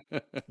was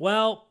great.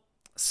 Well,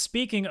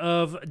 speaking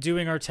of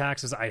doing our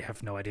taxes, I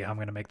have no idea how I'm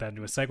going to make that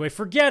into a segue.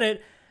 Forget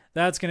it.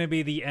 That's going to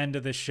be the end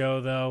of the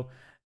show, though.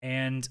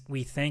 And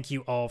we thank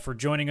you all for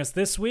joining us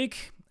this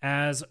week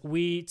as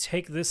we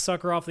take this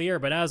sucker off the air.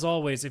 But as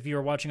always, if you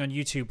are watching on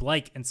YouTube,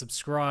 like and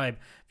subscribe.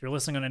 If you're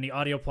listening on any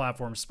audio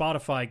platform,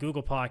 Spotify,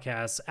 Google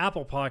Podcasts,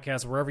 Apple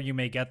Podcasts, wherever you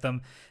may get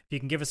them, if you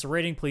can give us a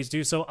rating, please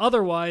do so.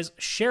 Otherwise,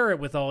 share it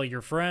with all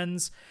your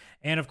friends.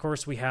 And of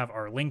course, we have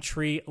our link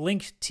tree,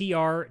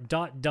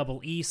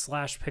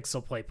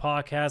 linktr.ee/PixelPlay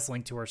podcast,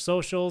 link to our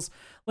socials,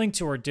 link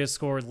to our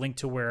Discord, link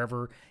to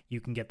wherever you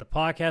can get the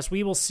podcast.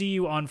 We will see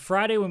you on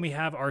Friday when we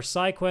have our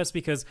side quest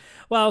because,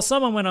 well,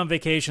 someone went on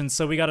vacation,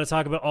 so we got to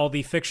talk about all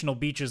the fictional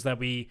beaches that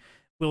we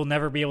will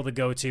never be able to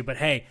go to. But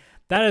hey,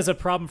 that is a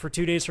problem for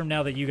 2 days from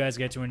now that you guys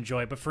get to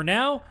enjoy. But for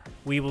now,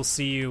 we will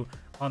see you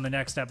on the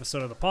next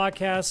episode of the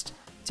podcast.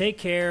 Take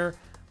care.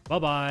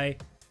 Bye-bye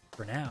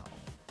for now.